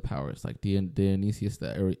angelic powers, like Dionysius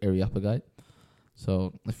the Areopagite.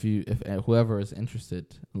 So if whoever is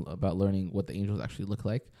interested about learning what the angels actually look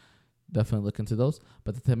like, definitely look into those.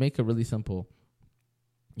 But to make it really simple,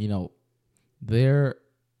 they're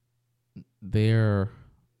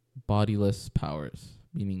bodiless powers,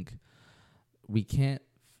 meaning we can't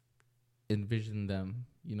envision them,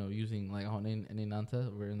 using like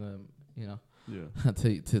Ninanta. We're in the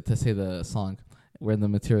to say the song, we're in the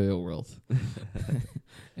material world,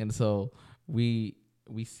 and so we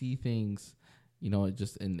see things,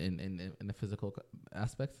 just in the physical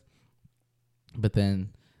aspects, but then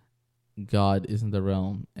God is in the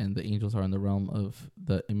realm, and the angels are in the realm of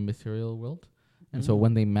the immaterial world. And so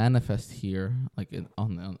when they manifest here, like in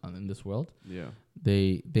this world,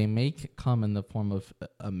 they may come in the form of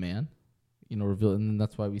a man, revealed, and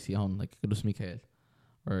that's why we see on like Kudus Mikael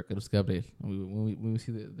or Kudus Gabriel. When we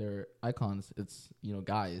see their icons, it's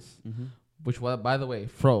guys, which by the way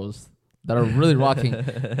froze that are really rocking.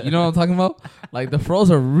 You know what I'm talking about? Like the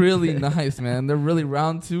froze are really nice, man. They're really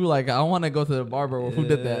round too. Like I want to go to the barber. Who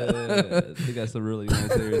did that? They got some really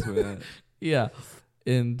nice areas for that. Yeah.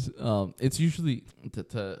 And it's usually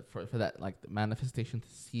for that like the manifestation, to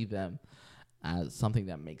see them as something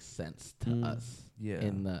that makes sense to us. Yeah.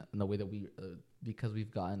 In the way that we because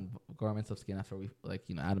we've gotten garments of skin after we've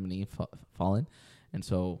Adam and Eve fallen, and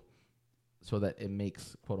so that it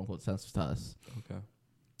makes quote unquote sense to us. Okay.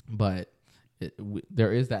 But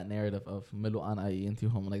there is that narrative of miluan ay into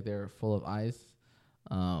home, like they're full of eyes.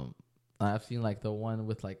 I've seen like the one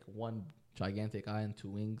with like one gigantic eye and two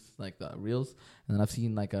wings, like the reels, and then I've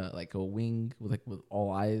seen like a wing with all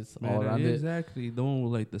eyes all around it. Exactly, the one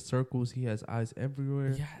with like the circles. He has eyes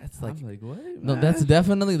everywhere. Yeah, it's like I'm like what? No, man? that's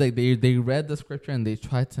definitely like they read the scripture and they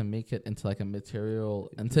tried to make it into like a material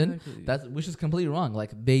intent. Which is completely wrong.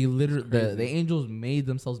 Like they literally the angels made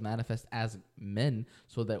themselves manifest as men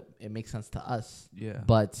so that it makes sense to us. Yeah,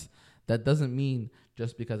 but that doesn't mean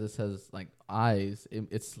just because it says like eyes,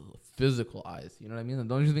 it's physical eyes. You know what I mean?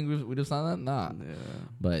 Don't you think we just saw that? Nah. Yeah.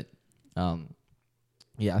 But,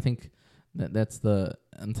 yeah, I think that's the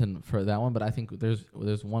intent for that one. But I think there's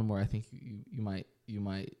one more. I think you might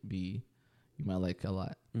like a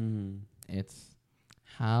lot. Mm-hmm. It's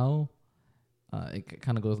how it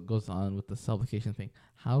kind of goes on with the supplication thing.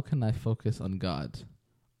 How can I focus on God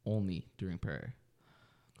only during prayer?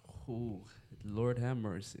 Ooh, Lord have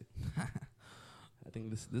mercy. I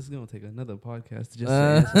think this is gonna take another podcast to just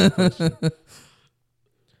answer that question.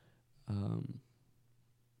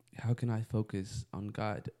 How can I focus on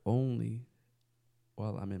God only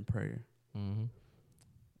while I'm in prayer? Mm-hmm.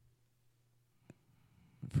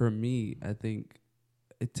 For me, I think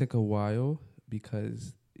it took a while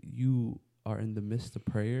because you are in the midst of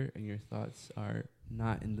prayer and your thoughts are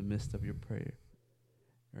not in the midst of your prayer,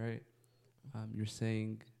 right? You're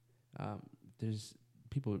saying there's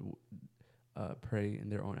people pray in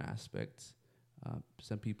their own aspects.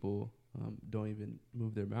 Some people don't even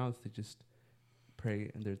move their mouths. They just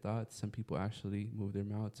pray in their thoughts. Some people actually move their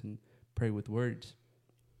mouths and pray with words.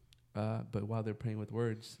 But while they're praying with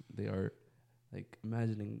words, they are like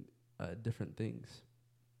imagining different things.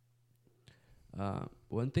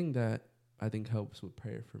 One thing that I think helps with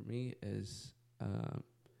prayer for me is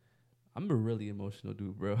I'm a really emotional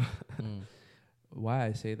dude, bro. Why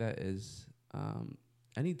I say that is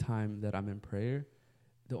anytime that I'm in prayer,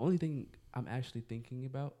 the only thing I'm actually thinking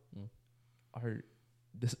about are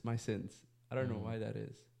my sins. I don't know why that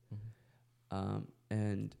is.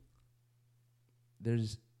 And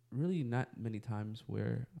there's really not many times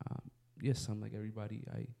where, yes, I'm like everybody,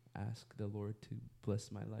 I ask the Lord to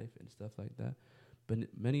bless my life and stuff like that. But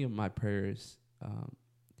many of my prayers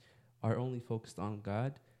are only focused on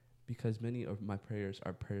God because many of my prayers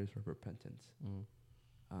are prayers of repentance.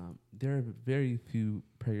 there are very few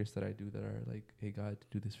prayers that I do that are like, "Hey God,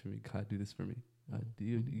 do this for me. God, do this for me." Do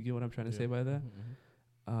you get what I'm trying to say by that?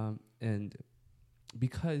 And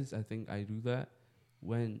because I think I do that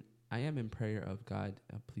when I am in prayer of God,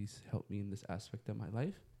 please help me in this aspect of my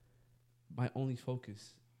life. My only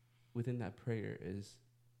focus within that prayer is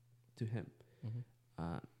to Him.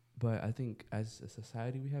 But I think as a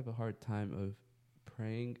society, we have a hard time of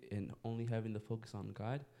praying and only having the focus on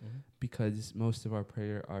God because most of our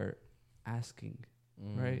prayer are asking,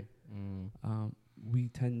 right? We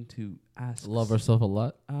tend to ask. Love ourselves a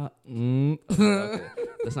lot. Okay.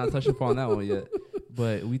 Let's not touch upon that one yet.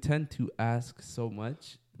 But we tend to ask so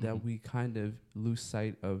much that we kind of lose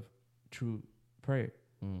sight of true prayer.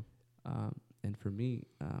 And for me,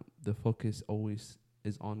 the focus always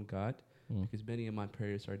is on God because many of my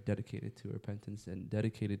prayers are dedicated to repentance and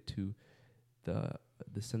dedicated to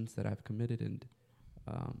the sins that I've committed. And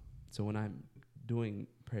so when I'm doing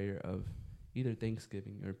prayer of either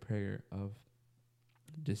thanksgiving or prayer of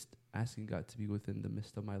just asking God to be within the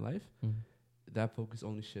midst of my life, that focus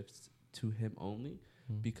only shifts to Him only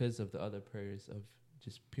because of the other prayers of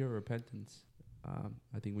just pure repentance.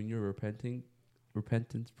 I think when you're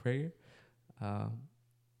repentance prayer,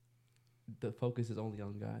 the focus is only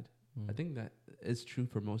on God. I think that is true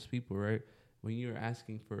for most people, right? When you're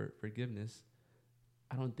asking for forgiveness,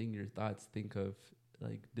 I don't think your thoughts think of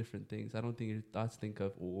like different things. I don't think your thoughts think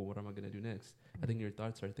of, well, what am I going to do next? I think your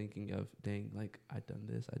thoughts are thinking of, dang, like I done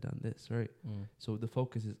this, right? So the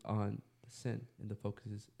focus is on the sin and the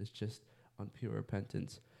focus is just on pure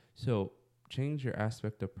repentance. So change your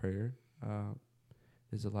aspect of prayer.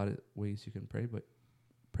 There's a lot of ways you can pray, but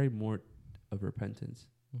pray more of repentance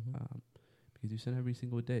because you sin every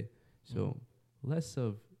single day. So less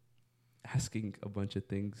of asking a bunch of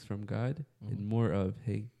things from God and more of,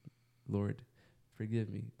 hey, Lord, forgive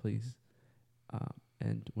me, please.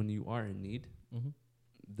 And when you are in need,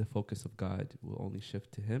 the focus of God will only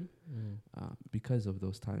shift to Him because of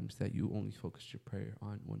those times that you only focus your prayer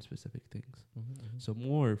on one specific things. So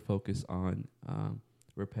more focus on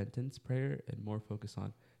repentance prayer and more focus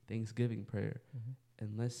on thanksgiving prayer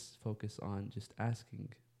and less focus on just asking.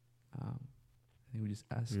 I think we just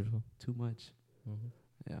ask too much.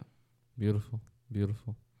 Yeah. Beautiful.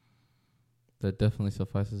 That definitely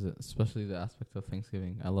suffices it, especially the aspect of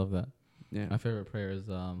Thanksgiving. I love that. Yeah. My favorite prayer is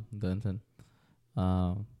the intent.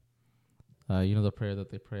 You know the prayer that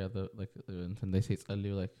they pray at the intent. They say it's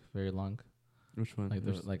earlier, like very long. Which one?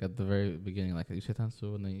 Like at the very beginning, like you say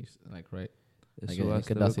tansu and then you like right. Like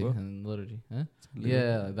so in liturgy. Huh?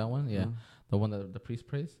 Yeah, like that one. Yeah, the one that the priest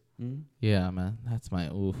prays. Yeah, man, that's my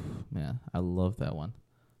man. I love that one.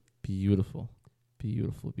 Beautiful,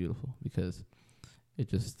 because it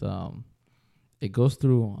just it goes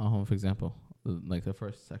through. For example, like the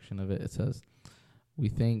first section of it, it says, "We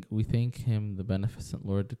thank Him, the beneficent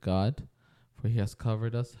Lord God, for He has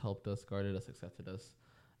covered us, helped us, guarded us, accepted us,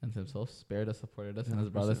 and Himself spared us, supported us, and has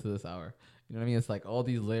brought us to this hour." You know what I mean? It's like all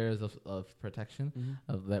these layers of protection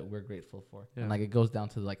of that we're grateful for, and like it goes down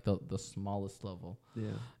to like the smallest level.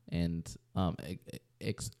 Yeah, and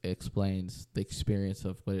it explains the experience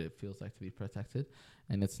of what it feels like to be protected,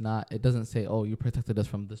 and it doesn't say, "Oh, you protected us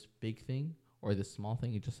from this big thing or this small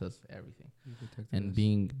thing." It just says everything, and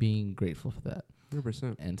being grateful for that.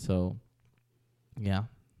 100%. And so, yeah,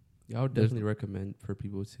 I would definitely recommend for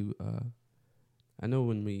people to. I know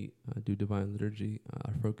when we do divine liturgy,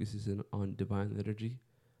 our focus is on divine liturgy,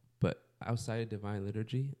 but outside of divine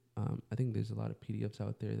liturgy, I think there's a lot of PDFs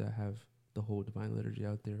out there that have the whole divine liturgy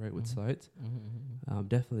out there, right, with slides.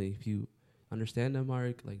 Definitely, if you understand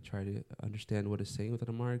Amharic, like try to understand what it's saying with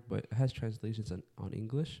Amharic, but it has translations on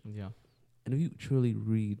English. Yeah, and if you truly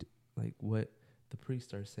read like what the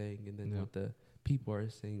priests are saying and then what the people are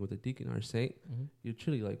saying, what the deacon are saying, you're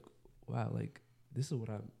truly like, wow, like this is what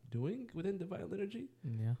I'm doing within divine liturgy.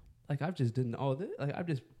 Yeah, like I've just done all this. Like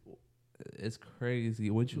it's crazy.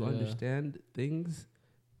 Once you understand things,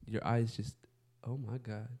 your eyes just, oh my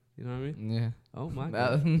God, you know what I mean? Yeah. Oh my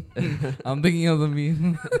God. I'm thinking of the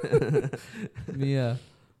meme. Yeah,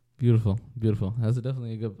 beautiful. That's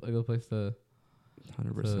definitely a good place to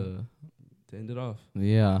 100% to end it off.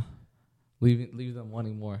 Yeah, leave them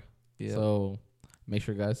wanting more. Yeah. So make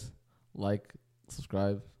sure, guys, like,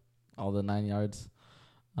 subscribe, all the 9 yards.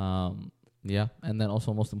 Yeah, and then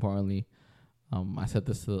also most importantly, I said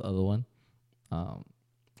this to the other one.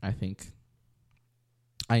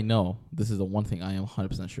 I know this is the one thing I am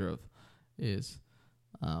 100% sure of is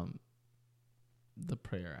the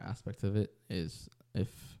prayer aspect of it is if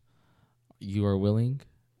you are willing,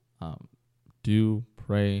 do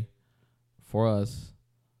pray for us,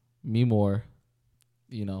 me more,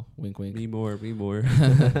 you know, wink, wink. Me more.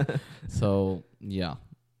 So yeah,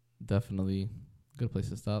 definitely good place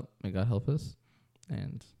to stop. May God help us,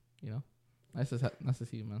 and you know, nice to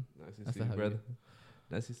see you, man. Nice to see you, brother.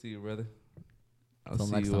 Nice to see you, brother. I'll Till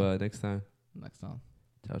see next you time. next time. Next time,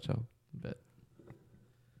 Ciao, ciao. bet.